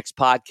in your next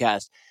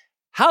podcast.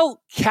 How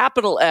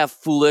capital F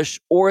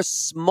foolish or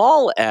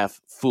small f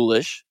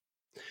foolish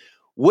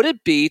would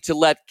it be to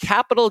let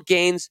capital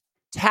gains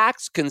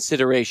tax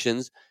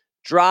considerations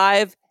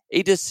drive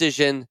a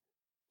decision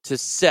to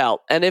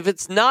sell? And if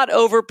it's not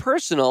over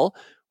personal,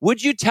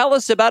 would you tell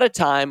us about a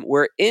time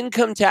where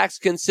income tax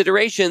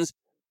considerations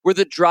were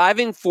the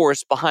driving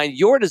force behind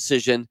your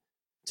decision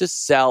to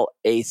sell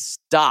a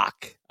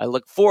stock? I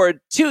look forward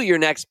to your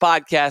next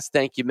podcast.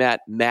 Thank you,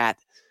 Matt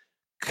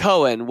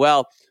Cohen.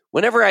 Well,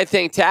 whenever I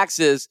think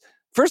taxes,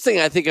 first thing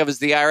I think of is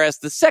the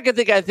IRS. The second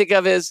thing I think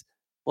of is,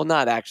 well,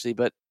 not actually,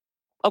 but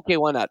okay,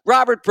 why not?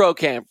 Robert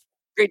Brokamp.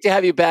 Great to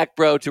have you back,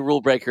 bro, to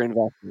Rule Breaker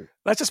Investing.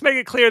 Let's just make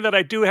it clear that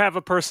I do have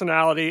a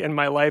personality and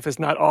my life is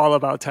not all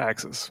about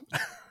taxes.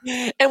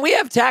 And we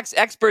have tax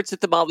experts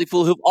at the Motley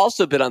Fool who've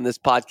also been on this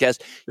podcast. Yes.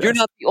 You're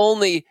not the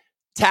only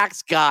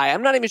tax guy.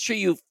 I'm not even sure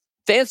you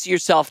fancy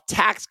yourself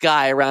tax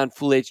guy around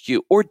Fool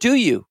HQ, or do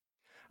you?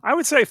 I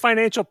would say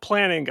financial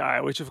planning guy,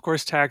 which of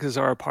course taxes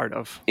are a part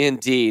of.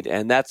 Indeed.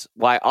 And that's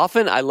why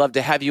often I love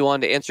to have you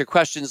on to answer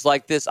questions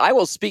like this. I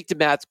will speak to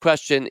Matt's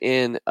question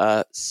in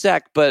a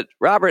sec, but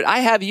Robert, I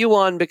have you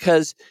on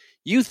because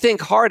you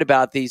think hard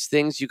about these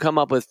things. You come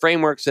up with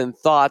frameworks and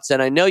thoughts,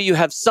 and I know you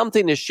have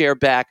something to share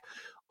back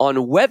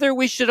on whether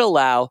we should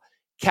allow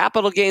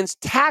capital gains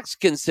tax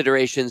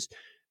considerations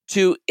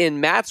to, in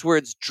Matt's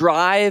words,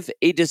 drive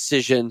a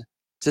decision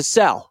to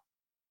sell.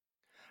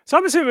 So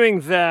I'm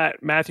assuming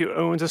that Matthew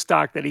owns a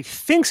stock that he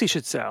thinks he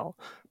should sell,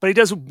 but he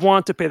doesn't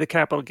want to pay the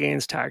capital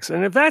gains tax.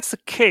 And if that's the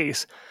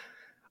case,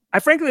 I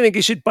frankly think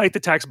he should bite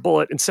the tax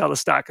bullet and sell the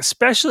stock,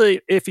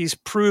 especially if he's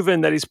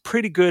proven that he's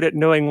pretty good at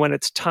knowing when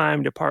it's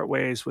time to part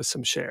ways with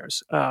some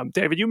shares.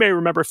 David, you may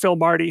remember Phil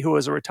Marty, who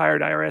was a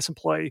retired IRS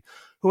employee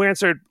who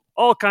answered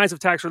all kinds of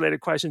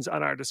tax-related questions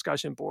on our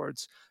discussion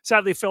boards.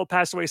 Sadly, Phil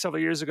passed away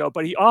several years ago,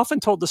 but he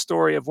often told the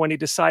story of when he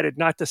decided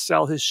not to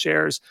sell his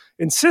shares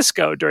in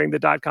Cisco during the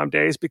dot-com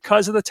days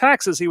because of the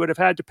taxes he would have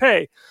had to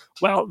pay.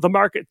 Well, the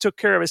market took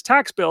care of his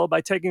tax bill by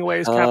taking away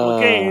his capital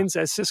gains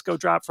as Cisco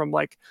dropped from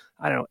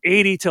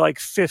 80 to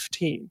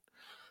 15.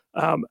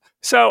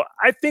 So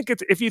I think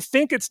if you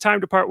think it's time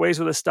to part ways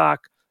with a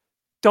stock,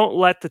 don't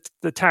let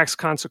the tax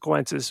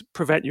consequences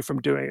prevent you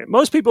from doing it.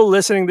 Most people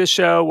listening to this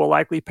show will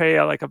likely pay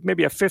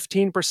maybe a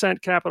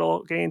 15%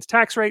 capital gains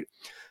tax rate.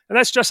 And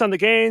that's just on the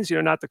gains,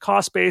 not the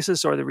cost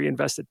basis or the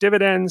reinvested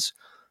dividends.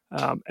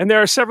 And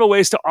there are several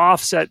ways to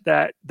offset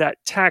that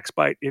tax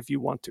bite if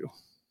you want to.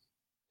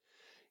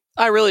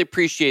 I really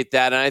appreciate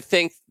that. And I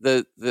think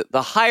the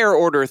higher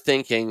order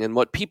thinking and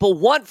what people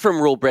want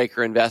from Rule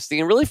Breaker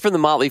Investing and really from the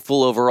Motley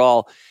Fool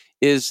overall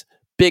is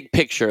big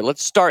picture.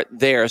 Let's start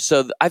there.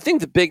 So I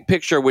think the big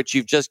picture, which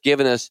you've just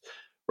given us,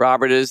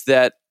 Robert, is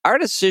that our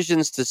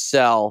decisions to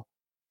sell,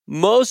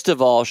 most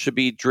of all, should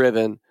be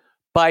driven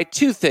by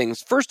two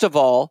things. First of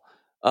all,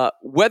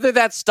 whether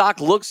that stock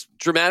looks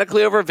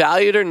dramatically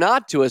overvalued or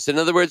not to us. In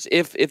other words,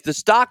 if the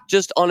stock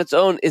just on its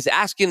own is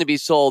asking to be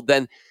sold,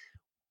 then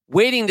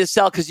waiting to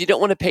sell because you don't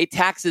want to pay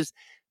taxes,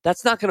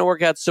 that's not going to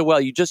work out so well.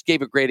 You just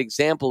gave a great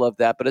example of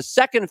that. But a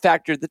second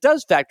factor that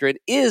does factor in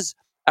is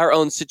our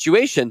own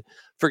situation.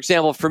 For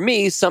example, for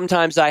me,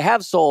 sometimes I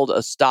have sold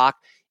a stock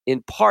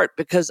in part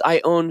because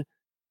I own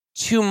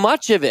too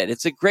much of it.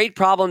 It's a great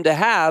problem to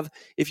have.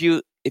 If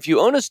you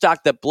own a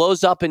stock that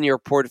blows up in your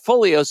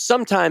portfolio,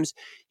 sometimes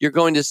you're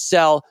going to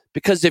sell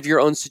because of your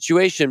own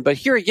situation. But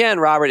here again,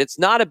 Robert, it's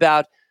not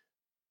about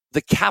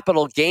the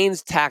capital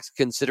gains tax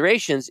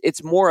considerations.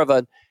 It's more of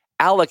an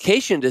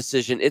allocation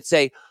decision. It's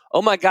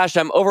oh my gosh,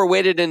 I'm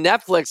overweighted in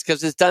Netflix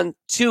because it's done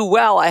too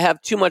well. I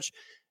have too much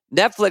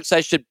Netflix.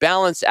 I should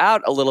balance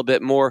out a little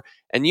bit more.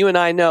 And you and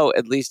I know,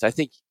 at least I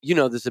think you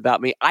know this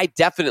about me. I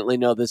definitely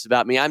know this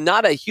about me. I'm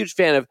not a huge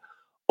fan of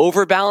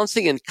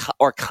overbalancing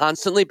or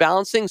constantly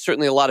balancing.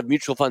 Certainly a lot of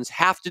mutual funds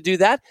have to do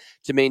that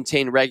to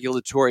maintain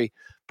regulatory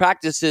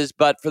practices.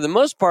 But for the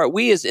most part,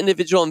 we as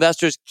individual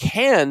investors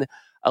can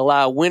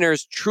allow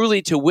winners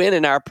truly to win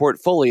in our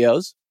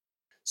portfolios.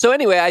 So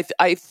anyway,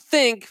 I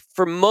think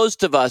for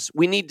most of us,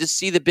 we need to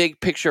see the big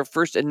picture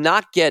first and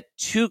not get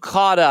too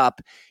caught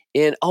up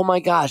in, oh my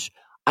gosh,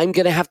 I'm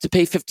going to have to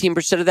pay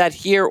 15% of that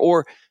here.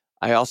 Or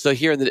I also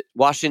hear in the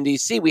Washington,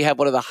 D.C., we have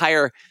one of the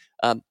higher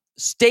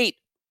state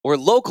or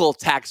local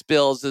tax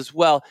bills as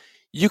well.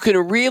 You can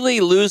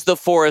really lose the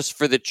forest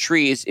for the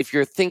trees if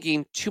you're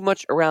thinking too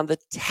much around the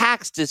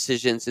tax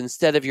decisions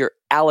instead of your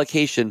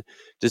allocation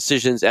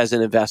decisions as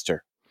an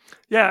investor.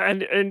 Yeah,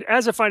 and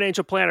as a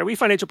financial planner, we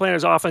financial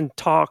planners often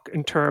talk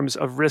in terms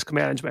of risk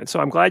management. So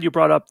I'm glad you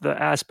brought up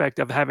the aspect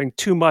of having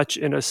too much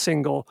in a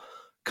single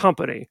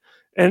company.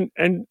 And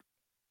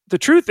the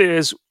truth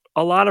is,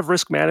 a lot of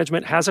risk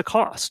management has a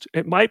cost.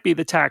 It might be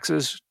the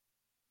taxes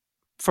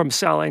from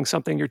selling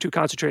something you're too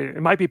concentrated.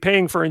 It might be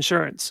paying for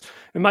insurance.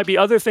 It might be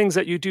other things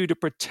that you do to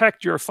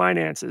protect your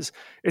finances.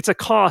 It's a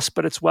cost,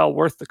 but it's well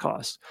worth the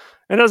cost.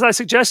 And as I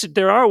suggested,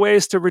 there are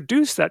ways to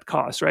reduce that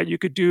cost, right? You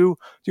could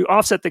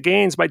offset the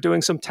gains by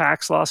doing some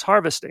tax loss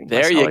harvesting.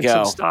 There you go.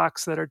 Some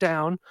stocks that are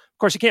down. Of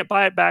course, you can't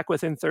buy it back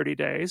within 30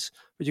 days,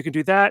 but you can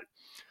do that.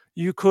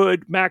 You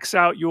could max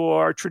out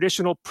your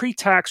traditional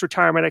pre-tax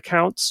retirement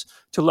accounts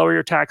to lower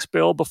your tax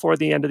bill before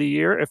the end of the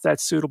year, if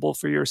that's suitable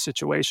for your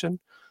situation.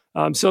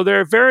 So there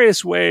are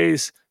various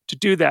ways to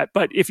do that.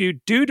 But if you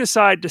do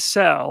decide to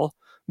sell,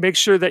 make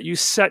sure that you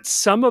set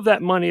some of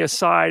that money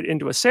aside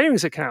into a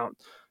savings account.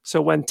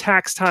 So when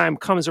tax time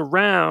comes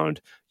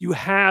around, you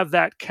have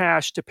that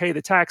cash to pay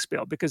the tax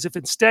bill. Because if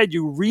instead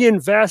you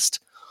reinvest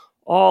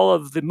all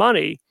of the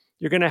money,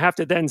 you're going to have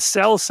to then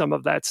sell some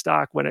of that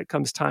stock when it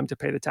comes time to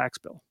pay the tax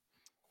bill.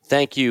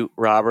 Thank you,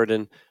 Robert.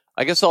 And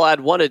I guess I'll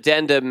add one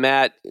addendum,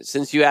 Matt.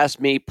 Since you asked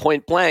me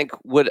point blank,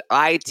 would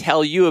I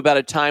tell you about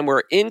a time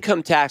where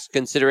income tax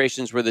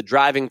considerations were the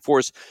driving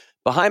force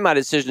behind my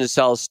decision to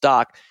sell a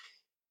stock?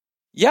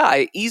 Yeah,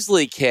 I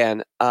easily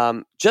can.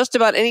 Just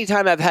about any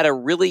time I've had a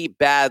really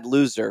bad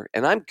loser,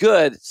 and I'm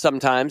good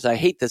sometimes, I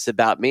hate this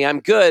about me, I'm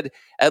good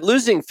at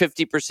losing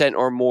 50%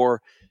 or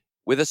more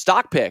with a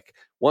stock pick.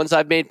 Ones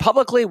I've made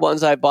publicly,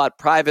 ones I bought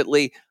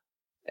privately.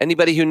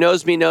 Anybody who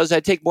knows me knows I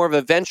take more of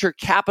a venture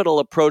capital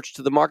approach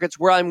to the markets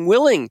where I'm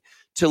willing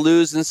to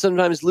lose and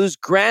sometimes lose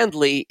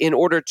grandly in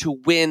order to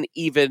win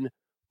even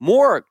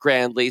more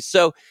grandly.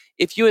 So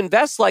if you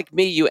invest like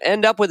me, you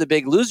end up with a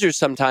big loser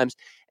sometimes.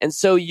 And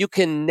so you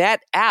can net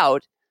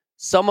out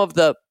some of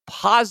the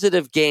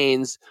positive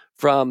gains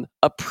from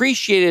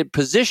appreciated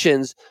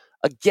positions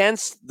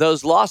against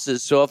those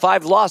losses. So if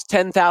I've lost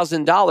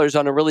 $10,000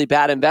 on a really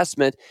bad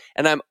investment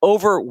and I'm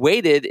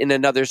overweighted in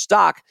another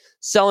stock,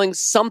 selling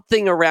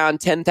something around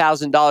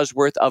 $10,000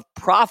 worth of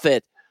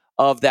profit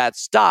of that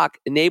stock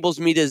enables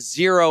me to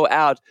zero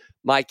out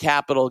my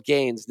capital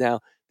gains. Now,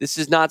 this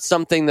is not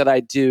something that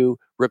I do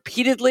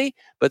repeatedly,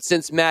 but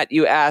since Matt,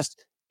 you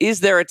asked,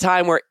 is there a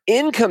time where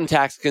income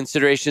tax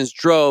considerations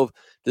drove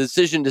the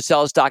decision to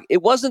sell a stock?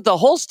 It wasn't the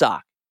whole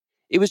stock.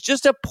 It was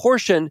just a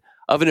portion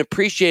of an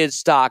appreciated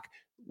stock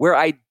where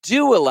I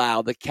do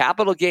allow the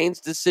capital gains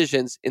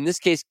decisions, in this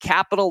case,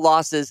 capital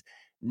losses,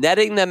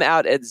 netting them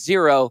out at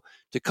zero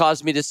to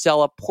cause me to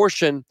sell a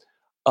portion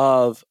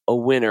of a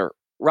winner.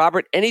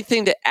 Robert,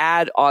 anything to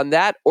add on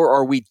that, or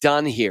are we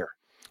done here?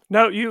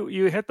 No,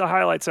 you hit the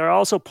highlights. I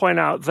also point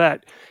out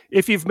that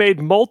if you've made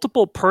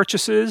multiple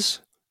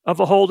purchases of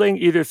a holding,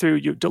 either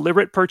through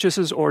deliberate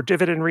purchases or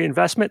dividend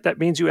reinvestment, that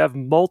means you have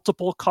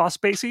multiple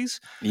cost bases.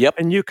 Yep.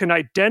 And you can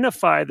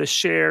identify the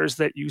shares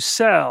that you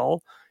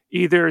sell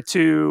either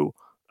to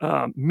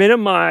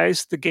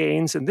minimize the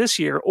gains in this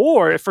year,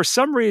 or if for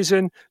some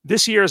reason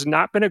this year has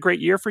not been a great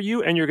year for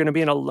you and you're going to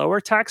be in a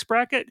lower tax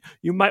bracket,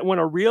 you might want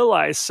to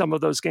realize some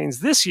of those gains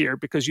this year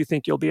because you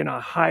think you'll be in a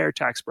higher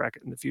tax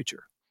bracket in the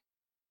future.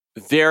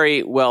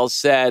 Very well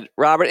said,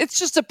 Robert. It's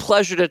just a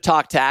pleasure to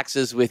talk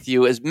taxes with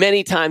you as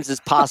many times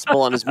as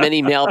possible on as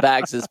many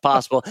mailbags as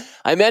possible.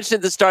 I mentioned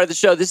at the start of the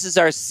show, this is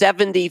our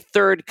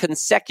 73rd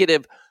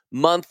consecutive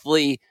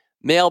monthly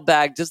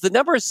mailbag. Does the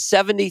number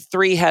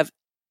 73 have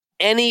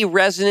any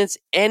resonance,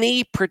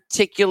 any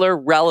particular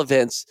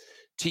relevance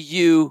to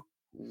you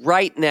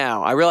right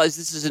now? I realize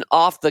this is an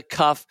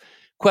off-the-cuff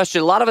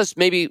question. A lot of us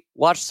maybe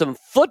watched some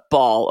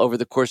football over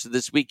the course of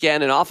this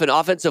weekend, and often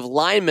offensive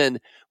linemen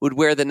would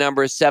wear the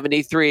number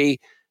 73.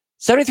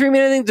 73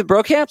 mean anything to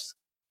Brokamps?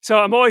 So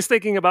I'm always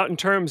thinking about in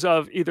terms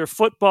of either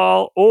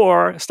football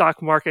or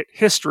stock market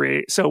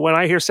history. So when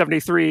I hear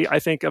 73, I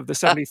think of the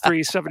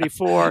 73,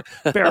 74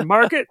 bear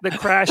market, the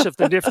crash of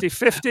the Nifty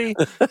 50,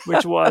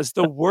 which was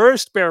the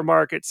worst bear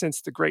market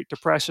since the Great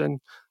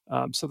Depression.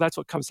 So that's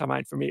what comes to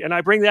mind for me. And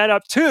I bring that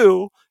up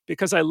too,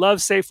 because I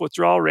love safe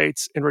withdrawal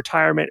rates in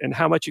retirement and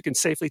how much you can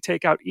safely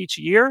take out each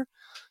year.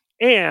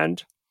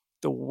 And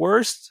the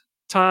worst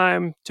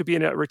time to be a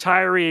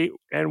retiree,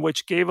 and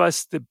which gave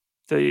us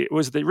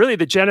really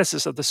the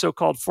genesis of the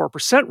so-called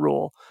 4%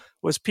 rule,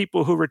 was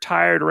people who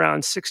retired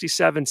around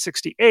 67,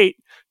 68,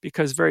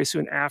 because very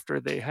soon after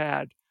they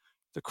had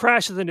the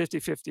crash of the Nifty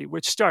 50,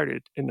 which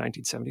started in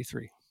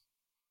 1973.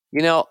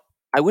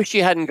 I wish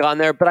you hadn't gone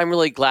there, but I'm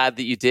really glad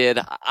that you did.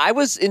 I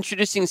was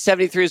introducing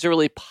 73 as a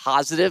really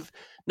positive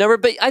number,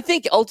 but I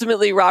think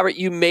ultimately, Robert,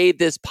 you made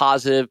this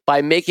positive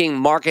by making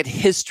market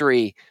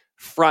history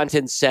front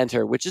and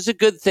center, which is a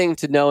good thing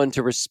to know and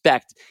to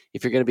respect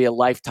if you're going to be a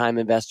lifetime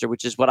investor,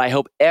 which is what I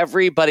hope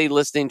everybody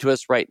listening to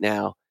us right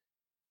now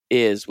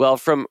is. Well,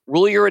 from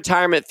Rule Your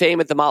Retirement fame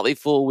at the Motley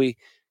Fool, we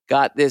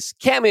got this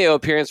cameo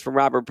appearance from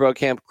Robert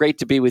Brokamp. Great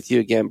to be with you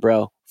again,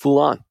 bro. Fool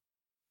on.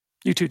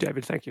 You too,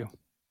 David. Thank you.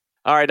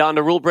 All right, on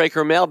to Rule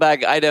Breaker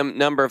Mailbag item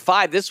number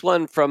 5. This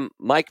one from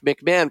Mike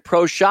McMahon,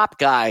 pro shop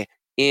guy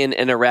in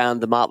and around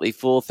the Motley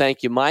Fool.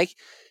 Thank you, Mike.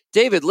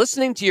 David,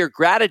 listening to your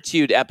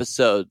gratitude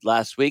episode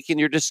last week and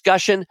your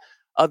discussion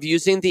of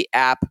using the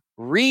app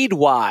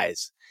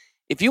Readwise.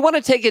 If you want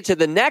to take it to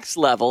the next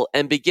level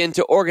and begin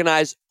to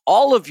organize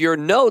all of your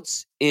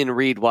notes in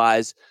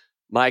Readwise,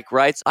 Mike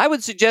writes, I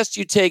would suggest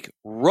you take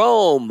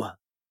Roam,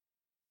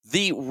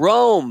 the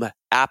Roam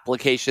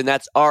application.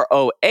 That's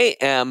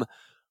ROAM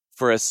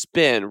for a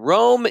spin.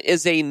 Roam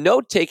is a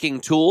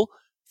note-taking tool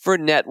for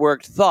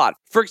networked thought.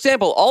 For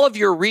example, all of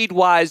your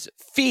Readwise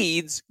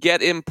feeds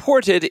get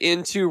imported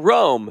into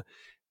Roam.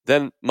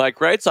 Then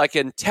Mike writes, I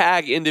can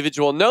tag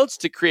individual notes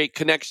to create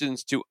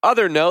connections to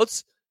other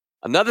notes.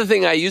 Another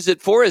thing I use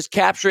it for is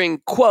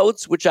capturing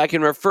quotes, which I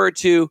can refer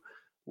to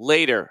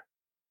later.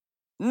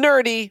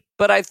 Nerdy,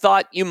 but I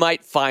thought you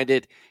might find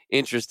it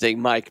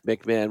interesting, Mike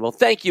McMahon. Well,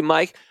 thank you,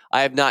 Mike.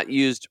 I have not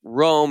used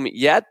Roam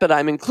yet, but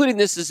I'm including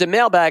this as a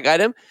mailbag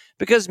item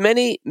because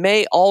many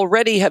may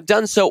already have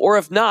done so, or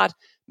if not,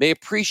 may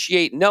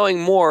appreciate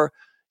knowing more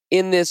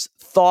in this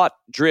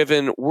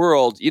thought-driven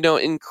world.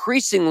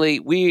 Increasingly,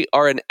 we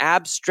are an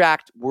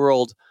abstract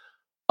world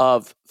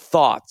of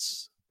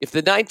thoughts. If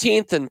the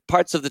 19th and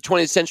parts of the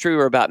 20th century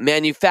were about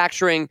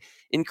manufacturing,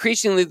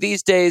 increasingly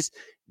these days,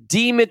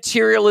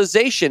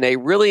 dematerialization, a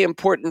really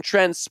important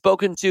trend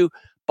spoken to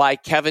by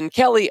Kevin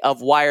Kelly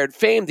of Wired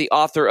fame, the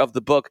author of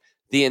the book,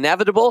 The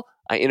Inevitable.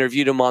 I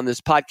interviewed him on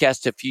this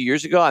podcast a few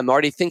years ago. I'm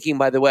already thinking,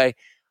 by the way,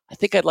 I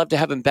think I'd love to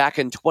have him back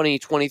in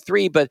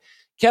 2023, but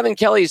Kevin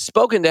Kelly has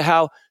spoken to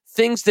how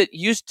things that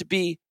used to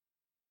be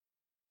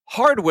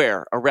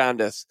hardware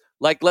around us,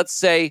 like let's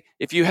say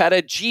if you had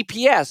a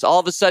GPS,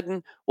 all of a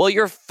sudden, well,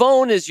 your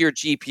phone is your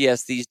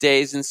GPS these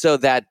days, and so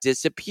that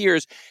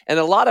disappears. And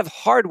a lot of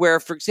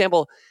hardware, for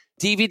example,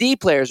 DVD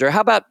players, or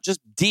how about just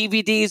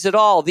DVDs at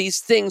all? These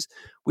things,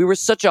 we were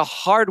such a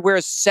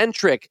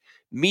hardware-centric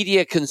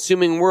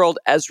media-consuming world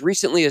as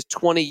recently as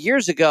 20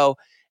 years ago,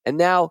 and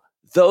now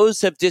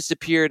those have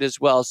disappeared as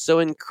well. So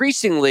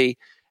increasingly,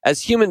 as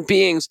human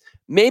beings,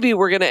 maybe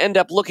we're going to end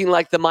up looking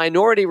like the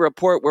Minority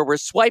Report, where we're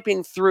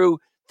swiping through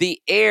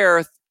the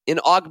air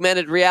in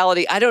augmented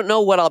reality. I don't know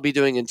what I'll be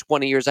doing in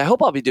 20 years. I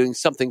hope I'll be doing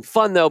something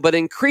fun, though. But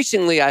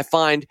increasingly, I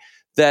find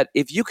that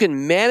if you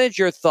can manage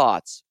your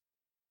thoughts,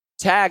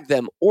 tag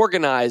them,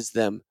 organize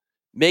them,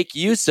 make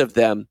use of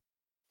them,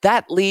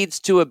 that leads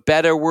to a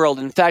better world.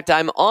 In fact,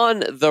 I'm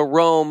on the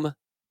Roam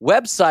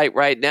website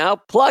right now,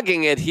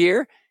 plugging it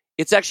here.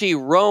 It's actually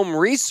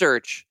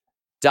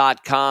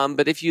roamresearch.com.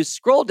 But if you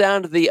scroll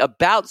down to the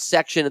About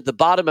section at the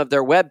bottom of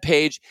their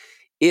webpage,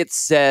 it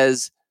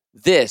says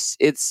this.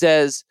 It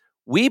says,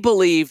 we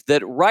believe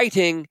that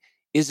writing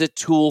is a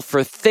tool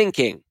for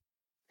thinking.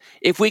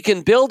 If we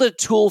can build a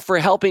tool for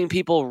helping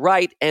people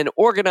write and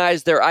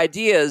organize their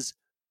ideas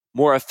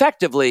more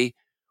effectively,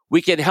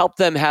 we can help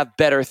them have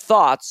better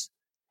thoughts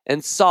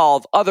and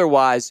solve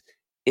otherwise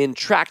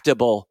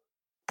intractable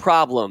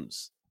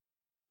problems.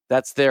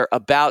 That's their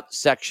About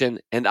section,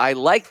 and I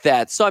like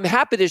that. So I'm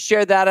happy to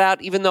share that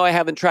out, even though I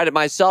haven't tried it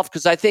myself,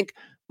 because I think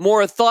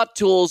more thought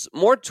tools,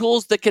 more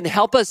tools that can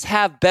help us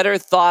have better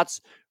thoughts,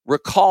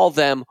 recall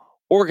them,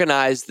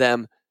 organize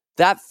them,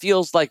 that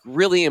feels like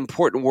really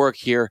important work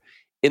here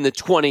in the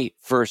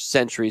 21st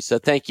century. So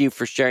thank you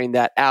for sharing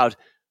that out,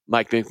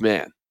 Mike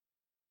McMahon.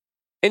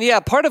 And yeah,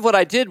 part of what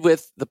I did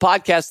with the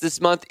podcast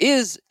this month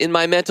is in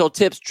my mental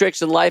tips,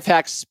 tricks, and life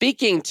hacks,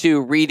 speaking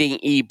to reading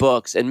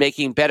ebooks and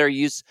making better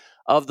use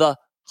of the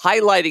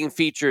highlighting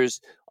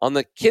features on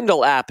the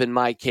Kindle app in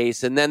my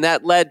case. And then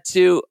that led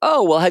to,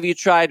 have you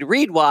tried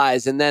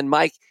Readwise? And then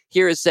Mike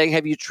here is saying,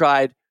 have you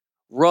tried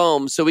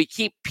Roam? So we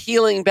keep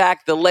peeling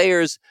back the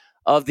layers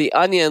of the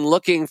onion,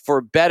 looking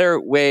for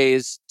better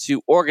ways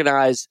to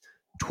organize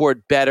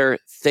toward better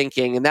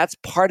thinking. And that's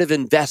part of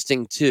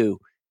investing too.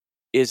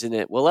 isn't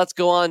it? Well, let's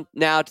go on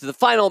now to the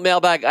final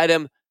mailbag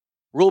item,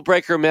 Rule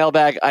Breaker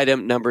mailbag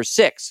item number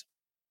 6.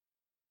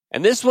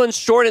 And this one's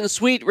short and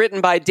sweet,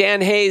 written by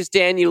Dan Hayes.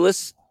 Dan, you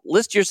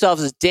list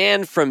yourselves as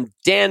Dan from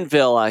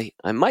Danville. I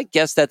might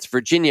guess that's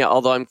Virginia,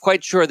 although I'm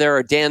quite sure there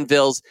are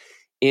Danvilles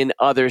in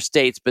other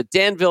states. But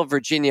Danville,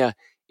 Virginia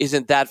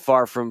isn't that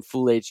far from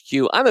Fool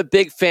HQ. I'm a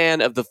big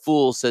fan of the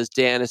Fool, says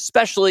Dan,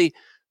 especially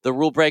the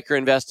Rule Breaker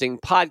Investing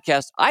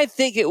podcast. I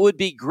think it would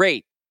be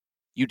great,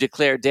 you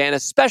declare, Dan,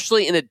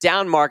 especially in a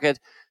down market,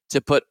 to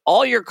put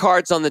all your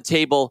cards on the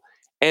table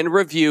and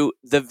review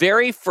the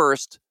very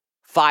first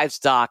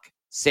 5-stock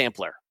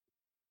sampler.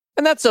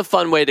 And that's a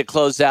fun way to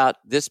close out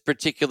this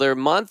particular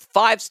month.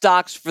 5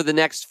 stocks for the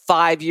next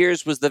 5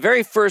 years was the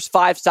very first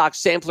 5-stock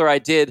sampler I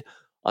did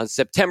on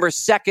September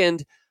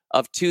 2nd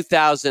of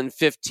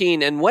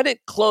 2015. And when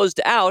it closed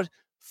out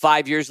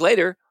 5 years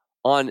later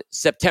on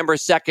September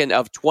 2nd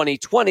of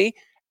 2020,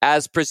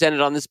 as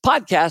presented on this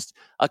podcast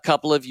a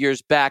couple of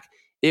years back,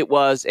 it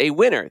was a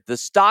winner. The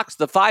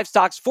 5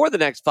 stocks for the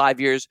next 5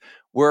 years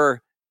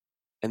were,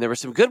 and there were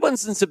some good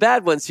ones and some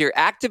bad ones here,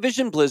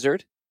 Activision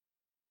Blizzard,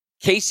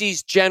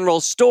 Casey's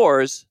General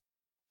Stores,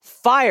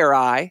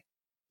 FireEye,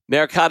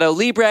 Mercado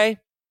Libre,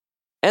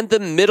 and the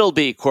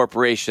Middleby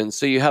Corporation.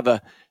 So you have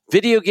a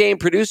video game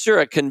producer,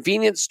 a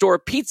convenience store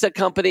pizza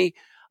company,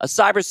 a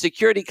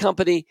cybersecurity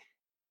company,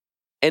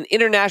 an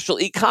international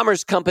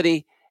e-commerce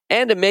company,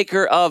 and a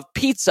maker of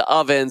pizza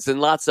ovens and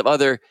lots of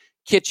other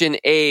kitchen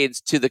aids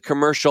to the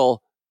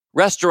commercial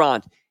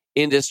restaurant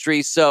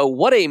industry. So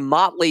what a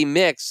motley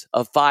mix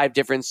of 5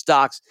 different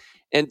stocks.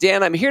 And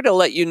Dan, I'm here to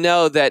let you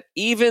know that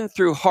even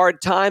through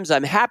hard times,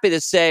 I'm happy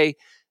to say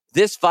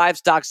this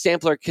 5-stock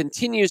sampler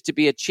continues to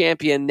be a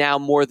champion now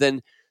more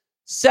than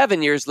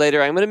 7 years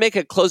later. I'm going to make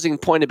a closing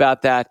point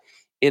about that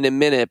in a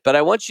minute, but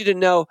I want you to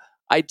know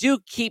I do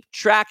keep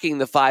tracking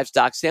the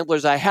 5-stock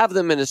samplers. I have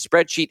them in a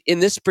spreadsheet. In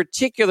this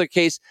particular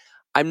case,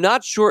 I'm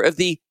not sure of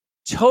the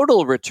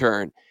total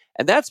return,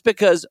 and that's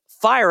because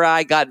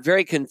FireEye got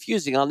very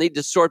confusing. I'll need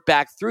to sort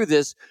back through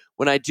this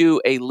when I do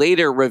a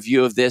later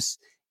review of this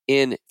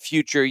in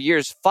future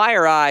years.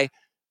 FireEye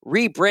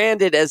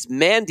rebranded as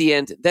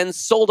Mandiant, then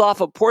sold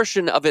off a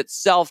portion of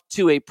itself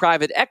to a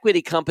private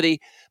equity company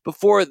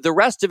before the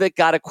rest of it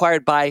got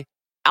acquired by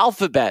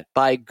Alphabet,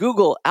 by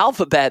Google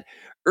Alphabet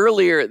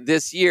earlier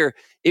this year.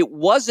 It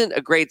wasn't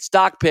a great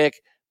stock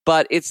pick,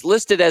 but it's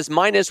listed as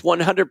minus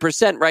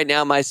 100% right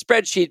now in my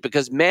spreadsheet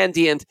because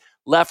Mandiant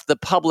left the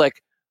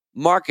public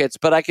markets.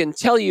 But I can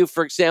tell you,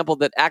 for example,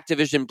 that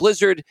Activision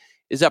Blizzard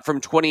is up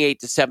from 28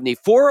 to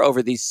 74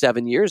 over these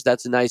 7 years.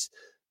 That's a nice,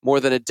 more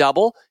than a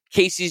double.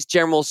 Casey's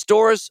General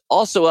Stores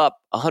also up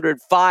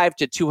 105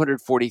 to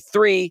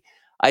 243.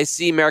 I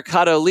see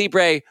Mercado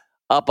Libre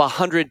up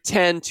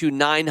 110 to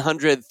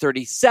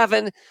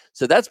 937.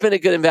 So that's been a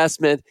good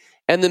investment.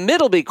 And the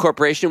Middleby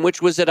Corporation,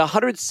 which was at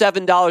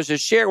 $107 a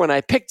share when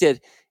I picked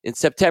it in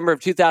September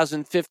of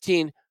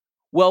 2015,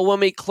 well, when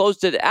we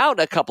closed it out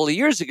a couple of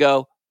years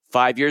ago,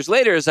 5 years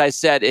later, as I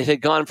said, it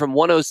had gone from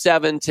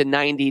 107 to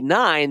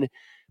 99,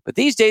 but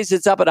these days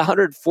it's up at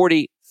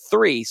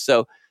 143.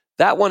 So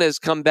that one has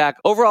come back.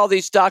 Overall,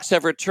 these stocks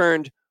have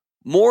returned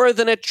more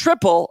than a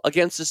triple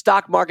against the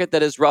stock market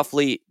that has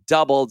roughly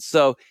doubled.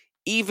 So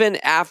even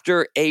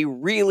after a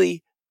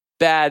really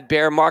bad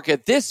bear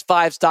market, this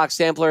 5-stock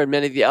sampler and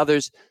many of the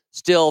others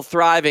still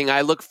thriving. I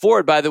look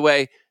forward, by the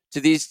way, to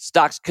these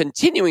stocks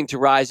continuing to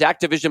rise.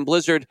 Activision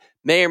Blizzard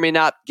may or may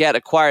not get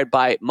acquired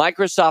by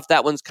Microsoft.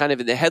 That one's kind of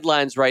in the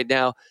headlines right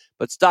now.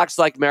 But stocks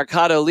like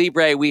Mercado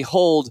Libre, we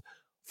hold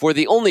for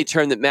the only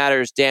term that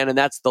matters, Dan, and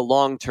that's the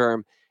long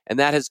term. And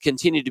that has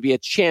continued to be a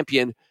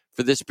champion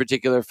for this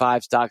particular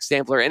 5-stock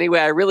sampler. Anyway,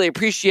 I really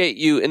appreciate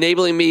you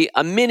enabling me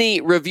a mini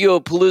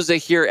review-o-palooza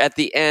here at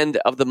the end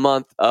of the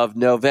month of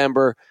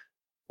November.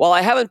 While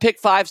I haven't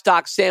picked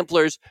 5-stock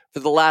samplers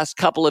for the last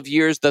couple of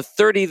years, the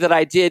 30 that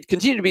I did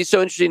continue to be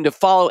so interesting to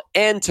follow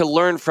and to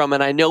learn from,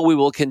 and I know we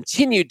will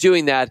continue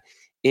doing that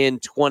in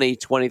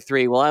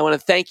 2023. Well, I want to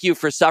thank you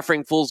for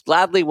suffering fools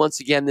gladly once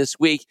again this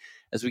week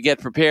as we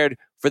get prepared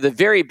for the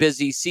very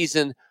busy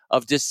season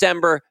of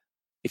December.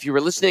 If you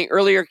were listening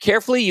earlier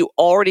carefully, you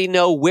already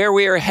know where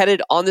we are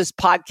headed on this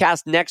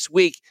podcast next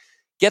week.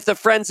 Get the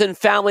friends and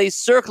family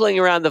circling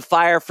around the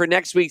fire for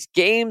next week's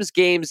Games,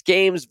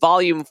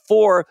 Volume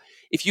 4.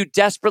 If you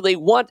desperately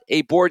want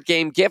a board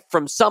game gift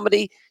from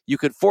somebody, you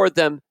could forward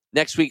them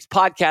next week's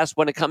podcast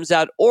when it comes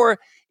out. Or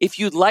if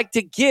you'd like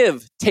to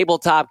give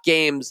tabletop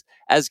games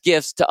as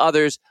gifts to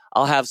others,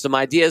 I'll have some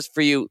ideas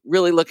for you.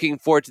 Really looking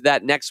forward to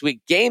that next week.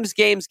 Games,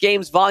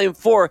 Volume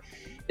 4.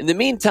 In the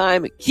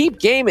meantime, keep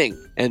gaming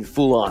and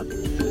fool on.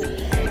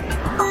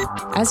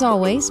 As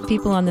always,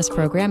 people on this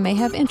program may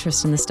have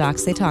interest in the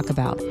stocks they talk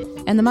about,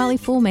 and the Motley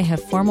Fool may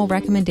have formal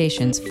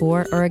recommendations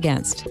for or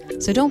against.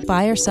 So don't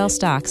buy or sell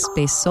stocks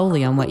based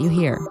solely on what you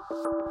hear.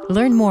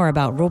 Learn more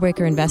about rule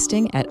breaker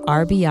investing at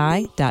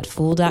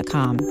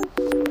rbi.fool.com.